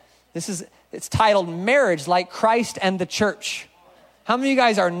 It's titled Marriage Like Christ and the Church. How many of you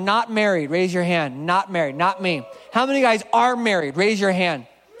guys are not married? Raise your hand. Not married. Not me. How many of you guys are married? Raise your hand.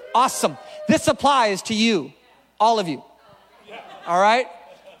 Awesome. This applies to you. All of you. All right?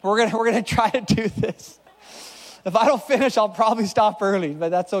 We're gonna try to do this. If I don't finish, I'll probably stop early, but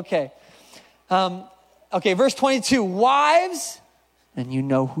that's okay. Okay, verse 22. Wives, and you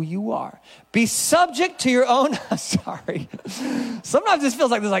know who you are. Be subject to your own. Sorry. Sometimes this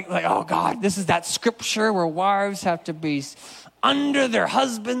feels like this, like oh God, this is that scripture where wives have to be under their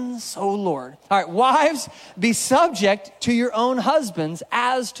husbands. Oh Lord. All right, wives, be subject to your own husbands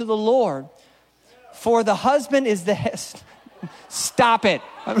as to the Lord. For the husband is the head. Stop it.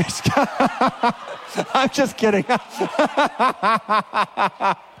 I'm just kidding.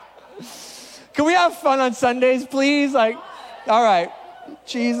 Can we have fun on Sundays, please? All right.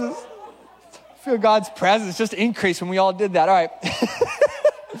 Jesus. I feel God's presence just increased when we all did that. All right.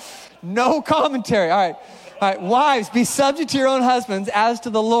 No commentary. All right. Wives, be subject to your own husbands as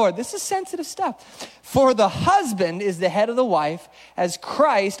to the Lord. This is sensitive stuff. For the husband is the head of the wife, as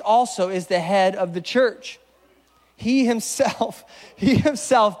Christ also is the head of the church. He himself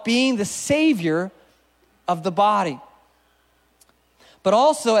being the Savior of the body. But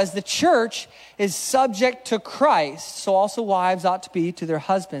also as the church is subject to Christ, so also wives ought to be to their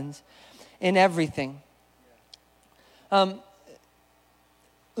husbands in everything.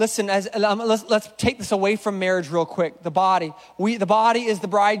 Listen, let's take this away from marriage real quick. The body. The body is the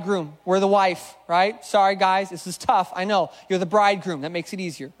bridegroom. We're the wife, right? Sorry, guys, this is tough. I know. You're the bridegroom. That makes it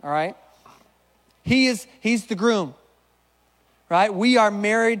easier, all right? He's the groom, right? We are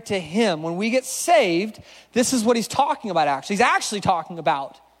married to him. When we get saved, this is what he's talking about, actually. He's actually talking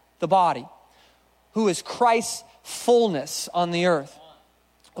about the body, who is Christ's fullness on the earth.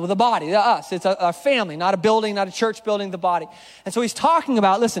 Well, the body, us. It's a family, not a building, not a church building, the body. And so he's talking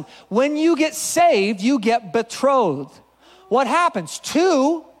about, listen, when you get saved, you get betrothed. What happens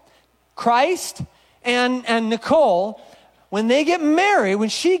to Christ and Nicole, when they get married, when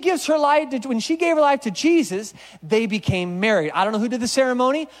she gave her life to Jesus, they became married. I don't know who did the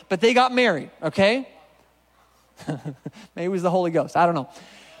ceremony, but they got married, okay? Maybe it was the Holy Ghost. I don't know.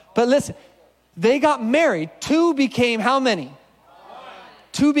 But listen, they got married. Two became how many?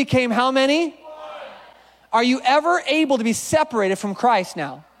 Two became how many? One. Are you ever able to be separated from Christ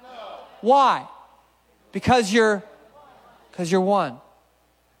now? No. Why? Because you're one.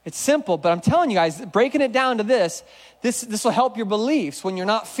 It's simple, but I'm telling you guys, breaking it down to this will help your beliefs when you're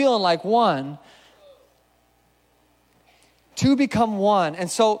not feeling like one. Two become one.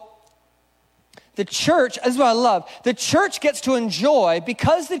 And so the church, this is what I love, the church gets to enjoy,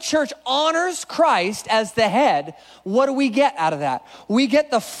 because the church honors Christ as the head, what do we get out of that? We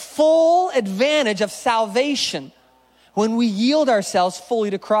get the full advantage of salvation when we yield ourselves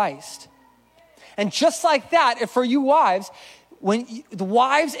fully to Christ. And just like that, if for you wives, when the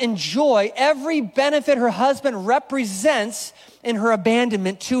wives enjoy every benefit her husband represents in her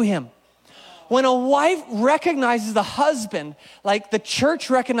abandonment to him. When a wife recognizes the husband, like the church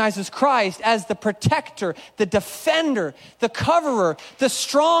recognizes Christ as the protector, the defender, the coverer, the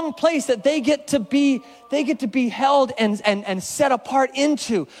strong place that they get to be held and set apart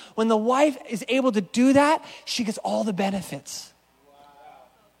into. When the wife is able to do that, she gets all the benefits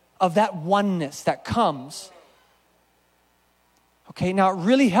of that oneness that comes. Okay, now it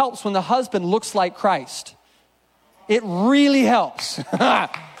really helps when the husband looks like Christ. It really helps.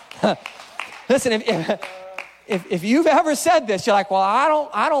 Listen, if you've ever said this, you're like, well,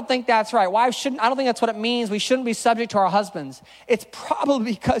 I don't think that's right. I don't think that's what it means. We shouldn't be subject to our husbands. It's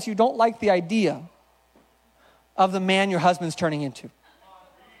probably because you don't like the idea of the man your husband's turning into.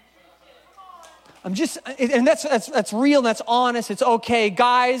 And that's real, and that's honest. It's okay.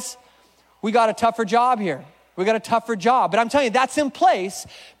 Guys, we got a tougher job here. We got a tougher job. But I'm telling you, that's in place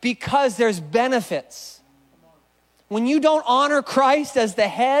because there's benefits. When you don't honor Christ as the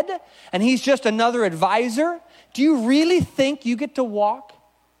head and he's just another advisor, do you really think you get to walk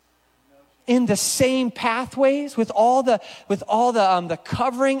in the same pathways with all the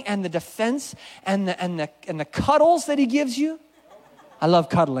covering and the defense and the cuddles that he gives you? I love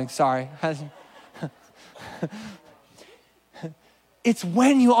cuddling, sorry. It's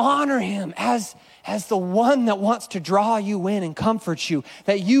when you honor him as the one that wants to draw you in and comfort you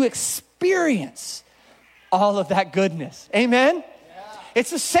that you experience all of that goodness. Amen? Yeah. It's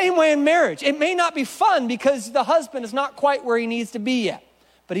the same way in marriage. It may not be fun because the husband is not quite where he needs to be yet,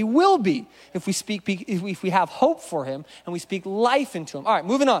 but he will be if we have hope for him and we speak life into him. All right,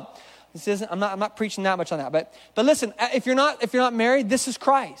 moving on. I'm not preaching that much on that, but listen, if you're not married, this is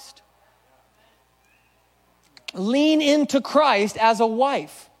Christ. Lean into Christ as a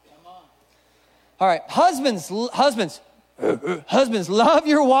wife. All right, husbands, love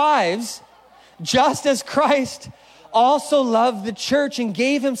your wives just as Christ also loved the church and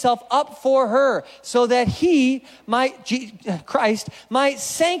gave himself up for her, so that Christ might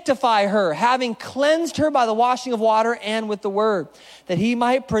sanctify her, having cleansed her by the washing of water and with the word, that he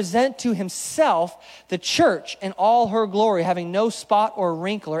might present to himself the church in all her glory, having no spot or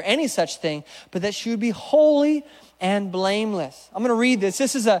wrinkle or any such thing, but that she would be holy and blameless. I'm going to read this.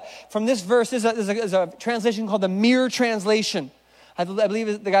 From this verse, this is a translation called the Mirror Translation. I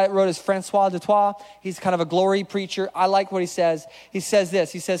believe the guy that wrote is Francois du Toit. He's kind of a glory preacher. I like what he says. He says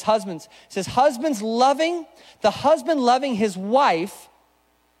this. He says, husband loving his wife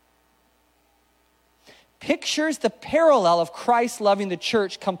pictures the parallel of Christ loving the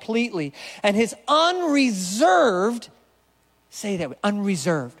church completely, and his unreserved, say that,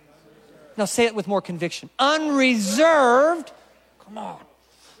 unreserved. Now say it with more conviction. Unreserved, come on.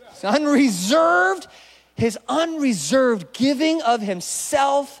 His unreserved giving of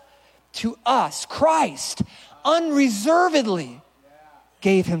himself to us. Christ unreservedly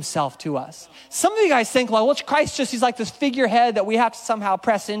gave himself to us. Some of you guys think, well, Christ he's like this figurehead that we have to somehow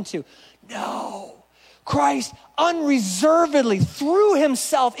press into. No. Christ unreservedly threw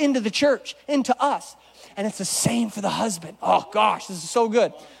himself into the church, into us. And it's the same for the husband. Oh gosh, this is so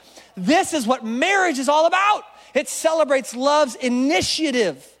good. This is what marriage is all about. It celebrates love's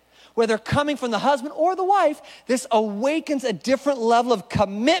initiative. Whether coming from the husband or the wife, this awakens a different level of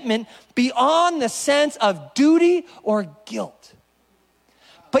commitment beyond the sense of duty or guilt.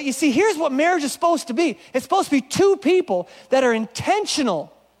 But you see, here's what marriage is supposed to be. It's supposed to be two people that are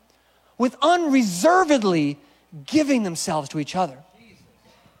intentional with unreservedly giving themselves to each other.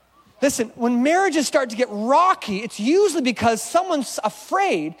 Listen, when marriages start to get rocky, it's usually because someone's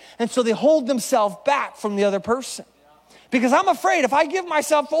afraid, and so they hold themselves back from the other person. Because I'm afraid if I give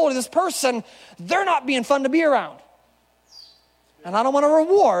myself fully to this person, they're not being fun to be around. And I don't want to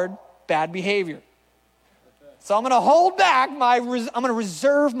reward bad behavior. So I'm going to hold back I'm going to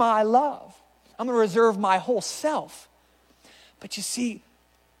reserve my love. I'm going to reserve my whole self. But you see,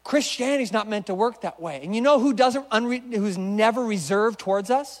 Christianity's not meant to work that way. And you know who's never reserved towards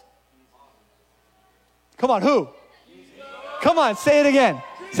us? Come on, who? Come on, say it again.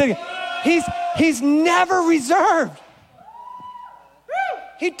 Say it again. He's never reserved.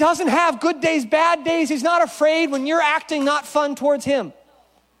 He doesn't have good days, bad days. He's not afraid when you're acting not fun towards him.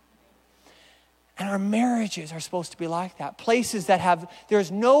 And our marriages are supposed to be like that. Places that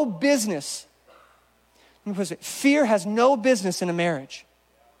there's no business. Fear has no business in a marriage.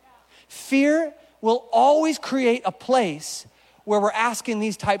 Fear will always create a place where we're asking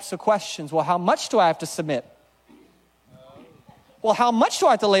these types of questions. Well, how much do I have to submit? Well, how much do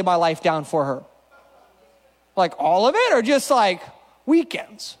I have to lay my life down for her? Like all of it, or just like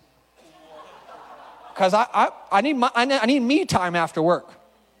weekends? Because I need me time after work.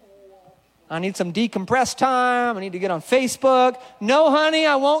 I need some decompressed time. I need to get on Facebook. No, honey,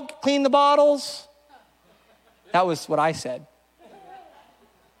 I won't clean the bottles. That was what I said.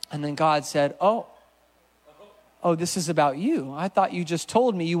 And then God said, oh, this is about you. I thought you just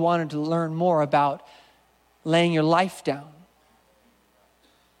told me you wanted to learn more about laying your life down.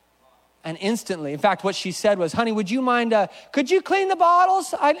 And instantly, in fact, what she said was, honey, would you mind, could you clean the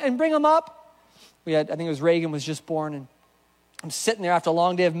bottles and bring them up? I think it was Reagan was just born, and I'm sitting there after a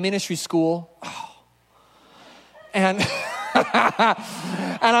long day of ministry school. And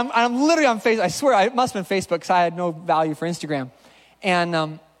and I'm literally on Facebook. I swear, it must have been Facebook because I had no value for Instagram. And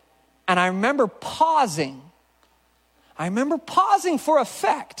I remember pausing. For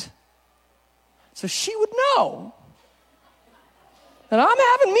effect. So she would know that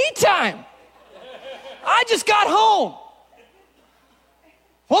I'm having me time. I just got home.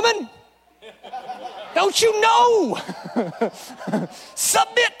 Woman, don't you know?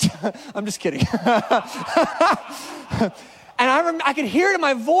 Submit. I'm just kidding. And I could hear it in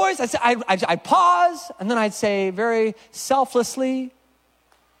my voice. I'd pause, and then I'd say very selflessly,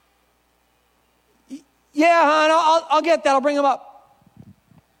 yeah, hon, I'll get that. I'll bring them up.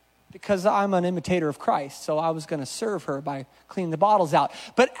 Because I'm an imitator of Christ, so I was going to serve her by cleaning the bottles out.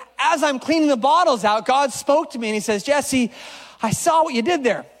 But as I'm cleaning the bottles out, God spoke to me, and he says, Jesse, I saw what you did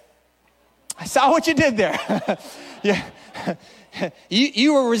there. Yeah.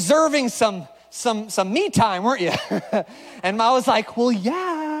 You were reserving some me time, weren't you? And I was like, well,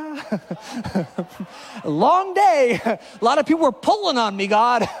 yeah. A long day. A lot of people were pulling on me,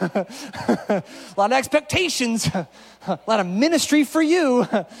 God. A lot of expectations. A lot of ministry for you.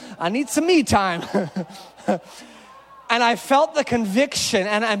 I need some me time. And I felt the conviction.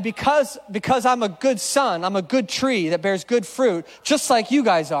 And because I'm a good son, I'm a good tree that bears good fruit, just like you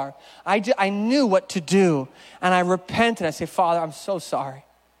guys are. I knew what to do. And I repented. I say, Father, I'm so sorry.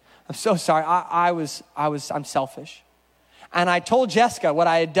 I'm so sorry. I'm selfish. And I told Jessica what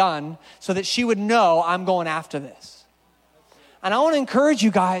I had done so that she would know I'm going after this. And I want to encourage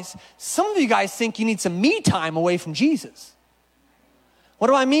you guys. Some of you guys think you need some me time away from Jesus. What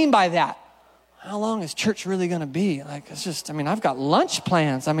do I mean by that? How long is church really going to be? Like, it's just, I've got lunch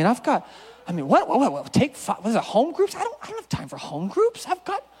plans. What? Take 5, what is it, home groups? I don't have time for home groups. I've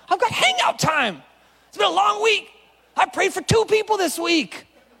got hangout time. It's been a long week. I prayed for 2 people this week.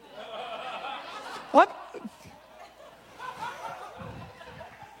 What?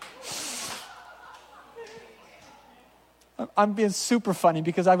 I'm being super funny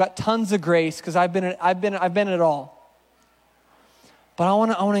because I've got tons of grace because I've been in it all. But I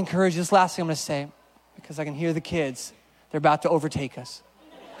want to encourage you. This last thing I'm going to say, because I can hear the kids. They're about to overtake us.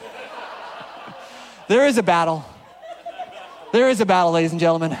 There is a battle. There is a battle, ladies and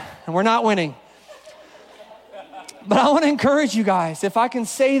gentlemen, and we're not winning. But I want to encourage you guys, if I can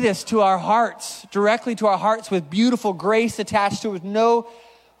say this to our hearts, directly to our hearts with beautiful grace attached to it,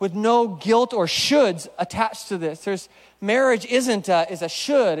 with no guilt or shoulds attached to this. Marriage is a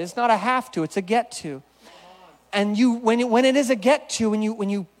should. It's not a have to. It's a get to. And when it is a get to, when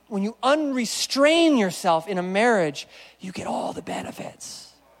you unrestrain yourself in a marriage, you get all the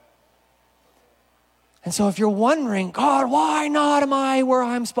benefits. And so if you're wondering, God, why not am I where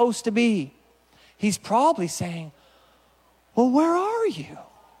I'm supposed to be? He's probably saying, well, where are you?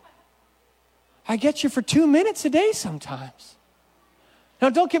 I get you for 2 minutes a day sometimes. Now,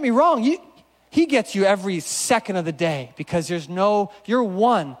 don't get me wrong. He gets you every second of the day because you're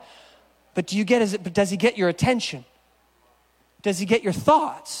one. But does he get your attention? Does he get your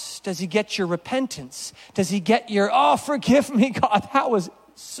thoughts? Does he get your repentance? Does he get your, oh, forgive me, God, that was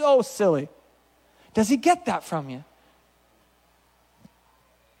so silly? Does he get that from you?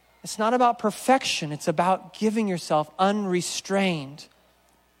 It's not about perfection. It's about giving yourself unrestrained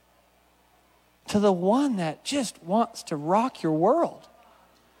to the one that just wants to rock your world.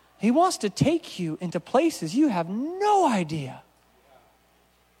 He wants to take you into places you have no idea.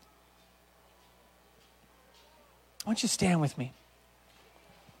 Why don't you stand with me?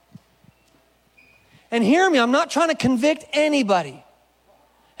 And hear me, I'm not trying to convict anybody.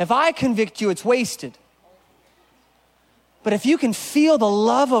 If I convict you, it's wasted. But if you can feel the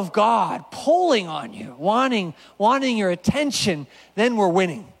love of God pulling on you, wanting your attention, then we're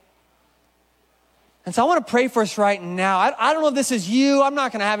winning. And so I want to pray for us right now. I don't know if this is you. I'm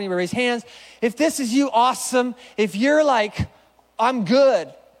not going to have anybody raise hands. If this is you, awesome. If you're like, I'm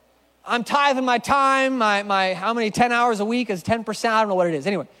good. I'm tithing my time, my how many 10 hours a week is 10%? I don't know what it is.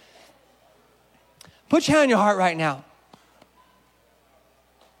 Anyway, put your hand on your heart right now.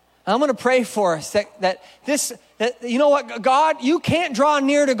 I'm going to pray for us that you know what, God, you can't draw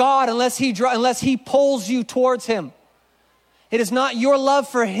near to God unless he pulls you towards him. It is not your love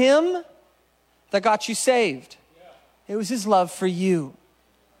for him that got you saved. It was his love for you.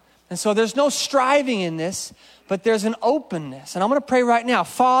 And so there's no striving in this, but there's an openness. And I'm going to pray right now.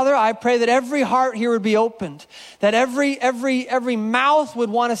 Father, I pray that every heart here would be opened, that every mouth would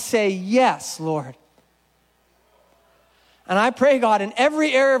want to say, yes, Lord. And I pray, God, in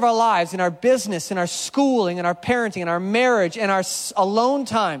every area of our lives, in our business, in our schooling, in our parenting, in our marriage, in our alone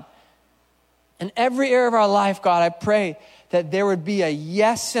time, in every area of our life, God, I pray that there would be a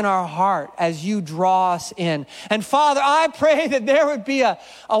yes in our heart as you draw us in. And Father, I pray that there would be a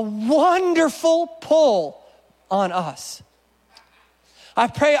wonderful pull on us. I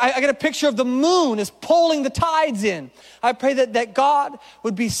pray, I get a picture of the moon is pulling the tides in. I pray that God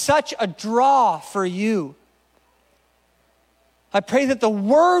would be such a draw for you. I pray that the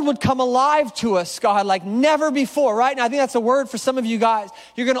word would come alive to us, God, like never before. Right now, I think that's a word for some of you guys.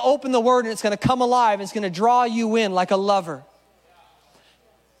 You're going to open the word and it's going to come alive. And it's going to draw you in like a lover.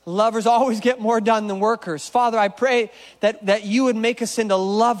 Lovers always get more done than workers. Father, I pray that you would make us into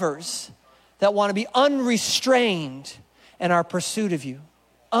lovers that want to be unrestrained in our pursuit of you.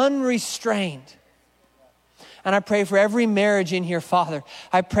 Unrestrained. And I pray for every marriage in here, Father.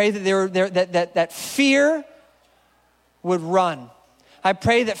 I pray that that fear would run. I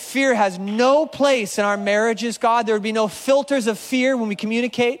pray that fear has no place in our marriages, God. There would be no filters of fear when we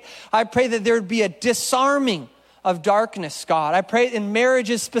communicate. I pray that there would be a disarming of darkness, God. I pray in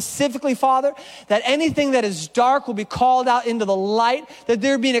marriages specifically, Father, that anything that is dark will be called out into the light, that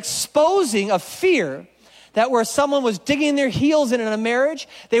there would be an exposing of fear, that where someone was digging their heels in a marriage,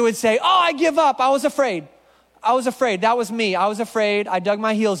 they would say, oh, I give up. I was afraid. That was me. I was afraid. I dug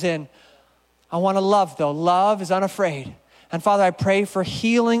my heels in. I want to love, though. Love is unafraid. And Father, I pray for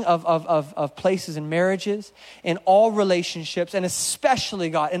healing of places in marriages, in all relationships, and especially,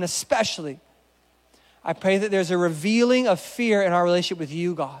 God, I pray that there's a revealing of fear in our relationship with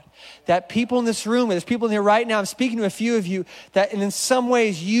you, God. That people in this room, and there's people in here right now, I'm speaking to a few of you, that in some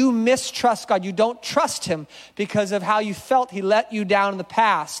ways you mistrust God. You don't trust him because of how you felt he let you down in the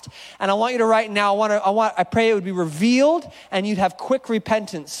past. And I want you to right now, I pray it would be revealed and you'd have quick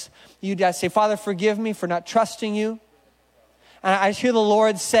repentance. You'd say, Father, forgive me for not trusting you. And I hear the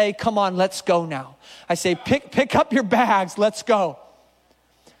Lord say, come on, let's go now. I say, pick up your bags, let's go.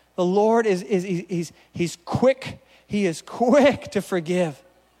 The Lord he's quick. He is quick to forgive,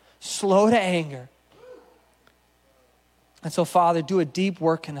 slow to anger. And so, Father, do a deep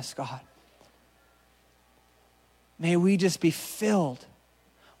work in us, God. May we just be filled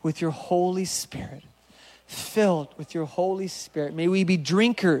with your Holy Spirit. Filled with your Holy Spirit. May we be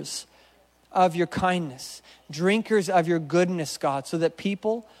drinkers of your kindness, drinkers of your goodness, God, so that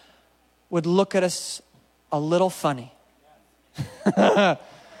people would look at us a little funny.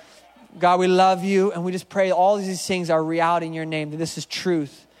 God, we love you, and we just pray all of these things are reality in your name, that this is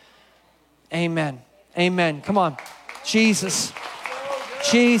truth. Amen. Amen. Come on. Jesus.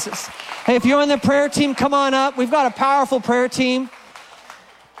 Jesus. Hey, if you're on the prayer team, come on up. We've got a powerful prayer team.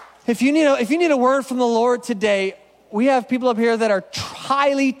 If you need a word from the Lord today, we have people up here that are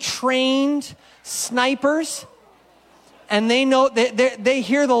highly trained snipers, and they know they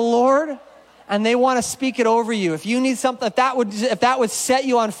hear the Lord, and they want to speak it over you. If you need something, if that would set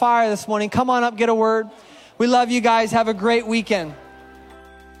you on fire this morning, come on up, get a word. We love you guys. Have a great weekend.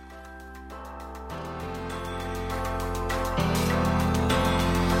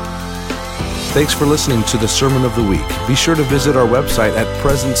 Thanks for listening to the Sermon of the Week. Be sure to visit our website at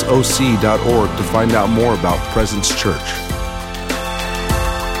presenceoc.org to find out more about Presence Church.